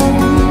crown,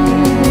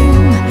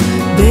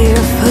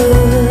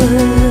 barefoot.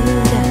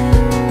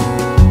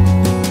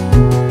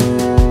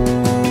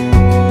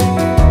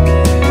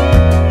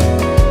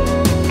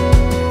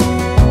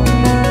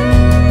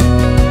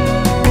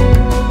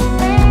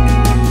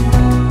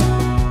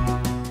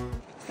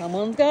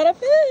 Someone's got a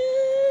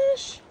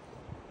fish.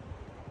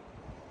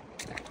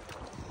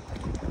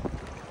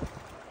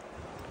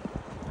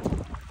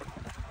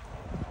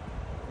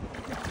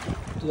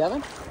 Do you have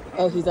him?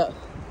 Oh, he's up.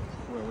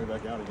 We're way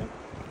back out again.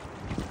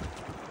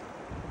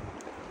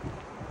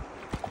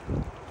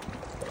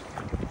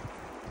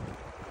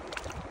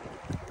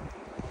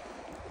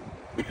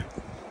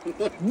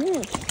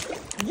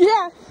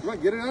 Yeah. Come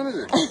on, get it out of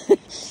there.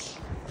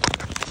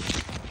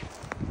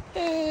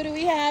 Who do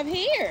we have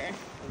here?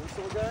 This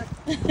little guy?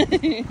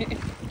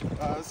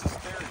 This is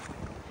Terry.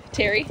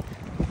 Terry?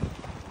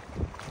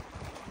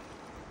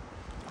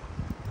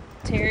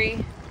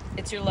 Terry,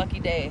 it's your lucky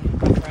day,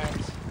 my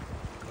friend.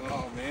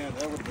 Oh man,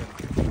 that would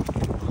have been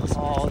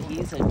awesome. Oh,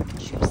 he's a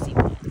juicy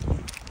one.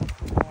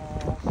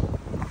 Oh.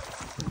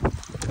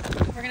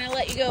 We're gonna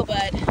let you go,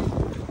 bud.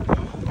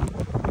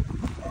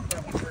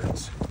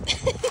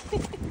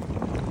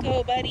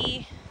 Go,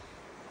 buddy.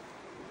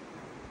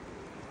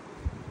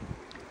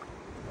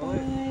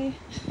 Bye.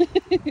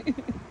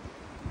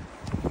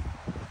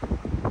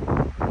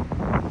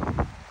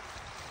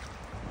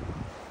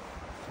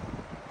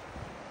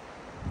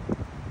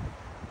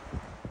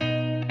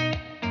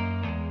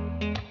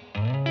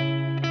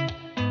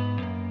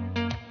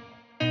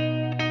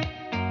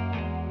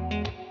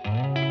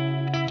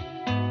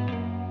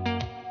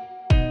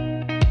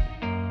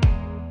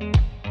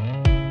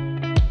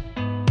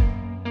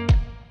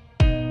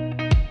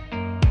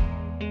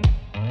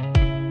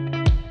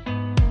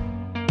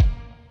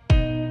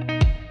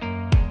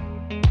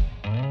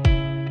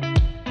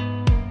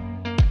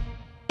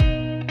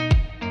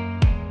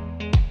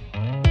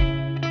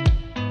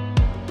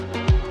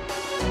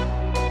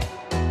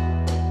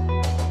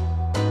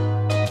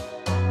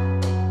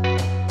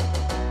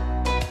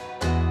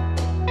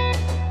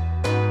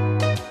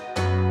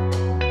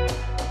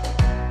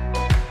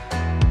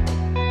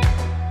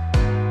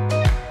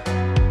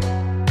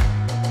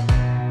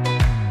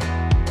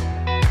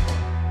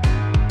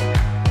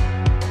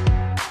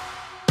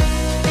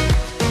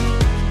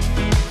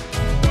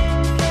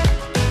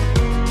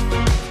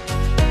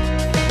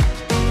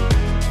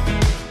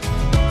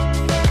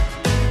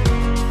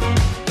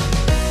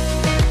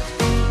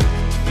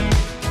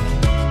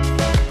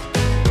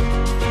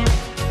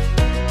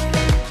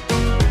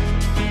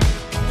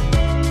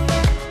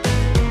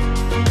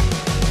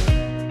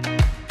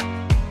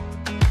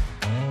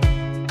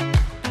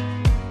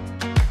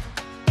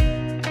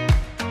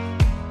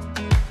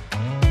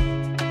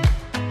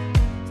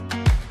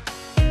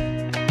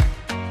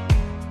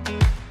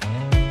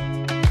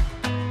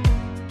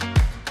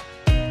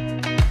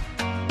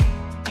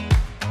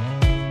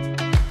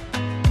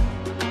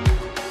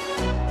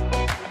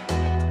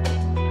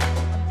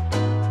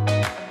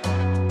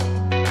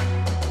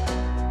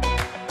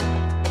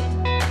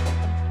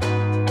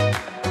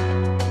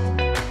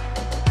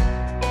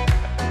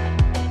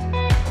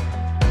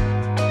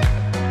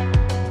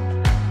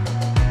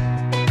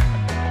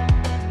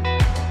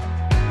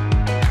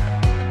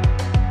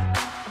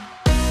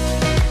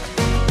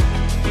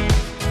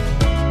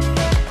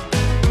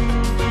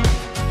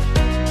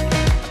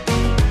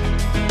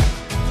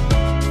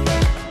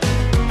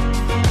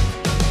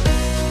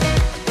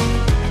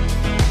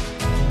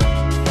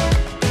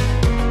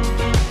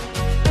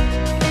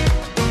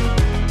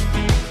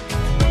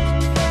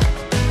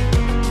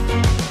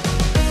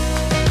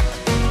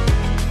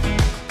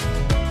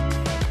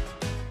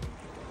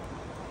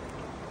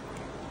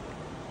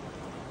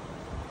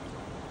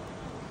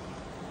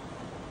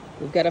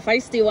 We've got a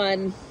feisty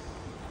one.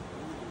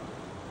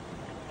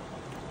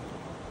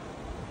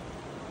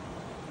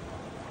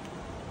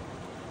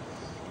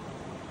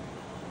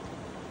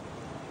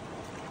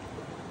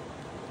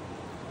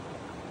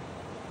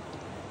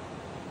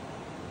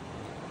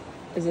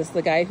 Is this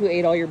the guy who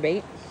ate all your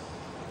bait?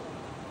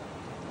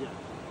 Yeah.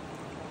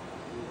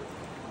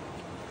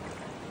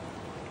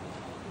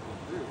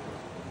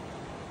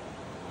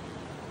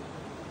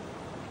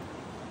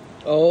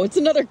 Oh, it's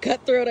another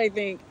cutthroat, I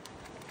think.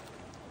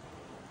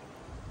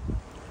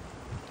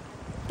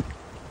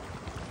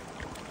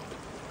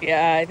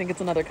 Yeah, I think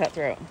it's another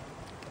cutthroat.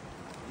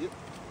 Yep.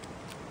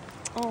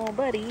 Oh,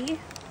 buddy.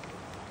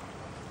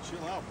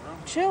 Chill out, bro.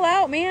 Chill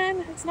out,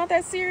 man. It's not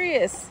that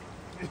serious.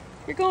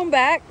 You're going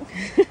back.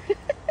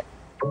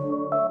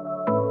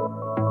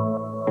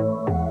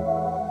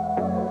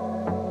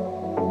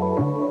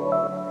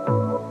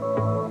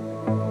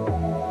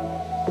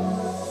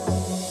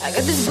 I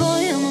got this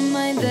boy on my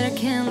mind that I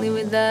can't live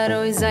without.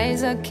 Oh, his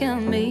eyes are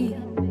killing me.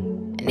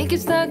 And he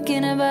keeps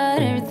talking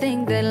about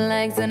everything that he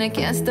likes, and I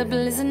can't stop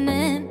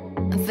listening.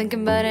 I'm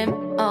thinking about him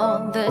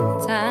all the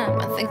time.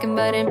 I'm thinking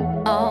about him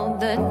all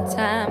the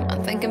time.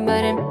 I'm thinking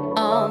about him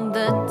all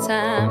the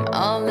time,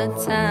 all the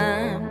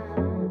time.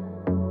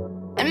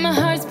 And my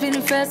heart's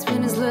beating fast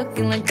when he's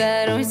looking like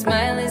that. Oh, his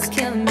smile is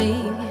killing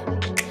me.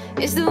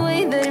 It's the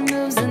way that he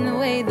moves and the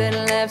way that he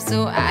laughs,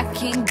 so I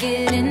can't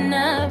get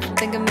enough.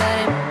 Thinking about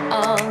him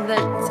all the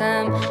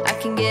time. I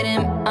can't get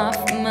him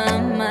off my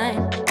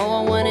mind.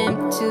 Oh, I want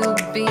him to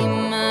be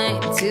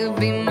mine, to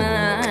be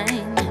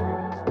mine.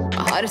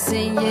 My heart is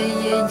saying yeah,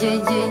 yeah,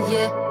 yeah, yeah,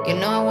 yeah. You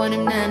know I want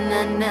him now,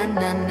 now, now,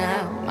 now,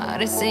 now. My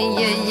heart is saying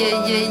yeah,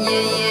 yeah, yeah,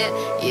 yeah, yeah,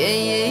 yeah,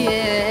 yeah,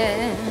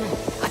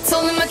 yeah. I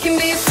told him I can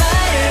be a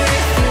fighter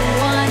if you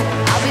want.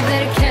 I'll be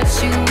there to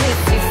catch you if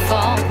you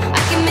fall.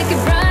 I can make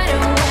it brighter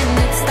when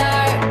it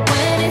starts,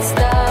 when it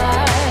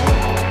starts.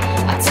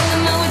 I told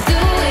him I would do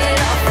it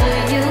all for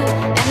you,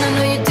 and I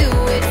know you do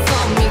it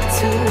for me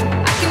too.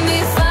 I can be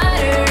a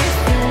fighter if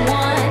you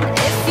want,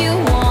 if you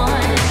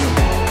want.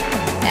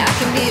 Yeah, I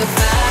can be a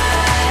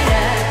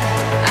fighter.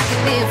 I can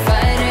be a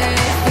fighter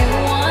if you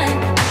want.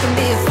 I can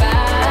be a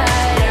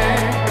fighter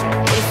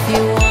if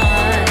you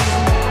want.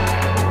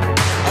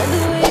 All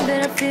the way that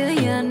I feel,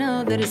 yeah, I know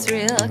that it's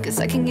real, 'cause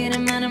I can get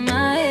him out of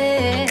my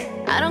head.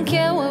 I don't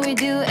care what we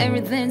do,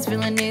 everything's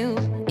feeling new,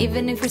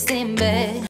 even if we stay in bed.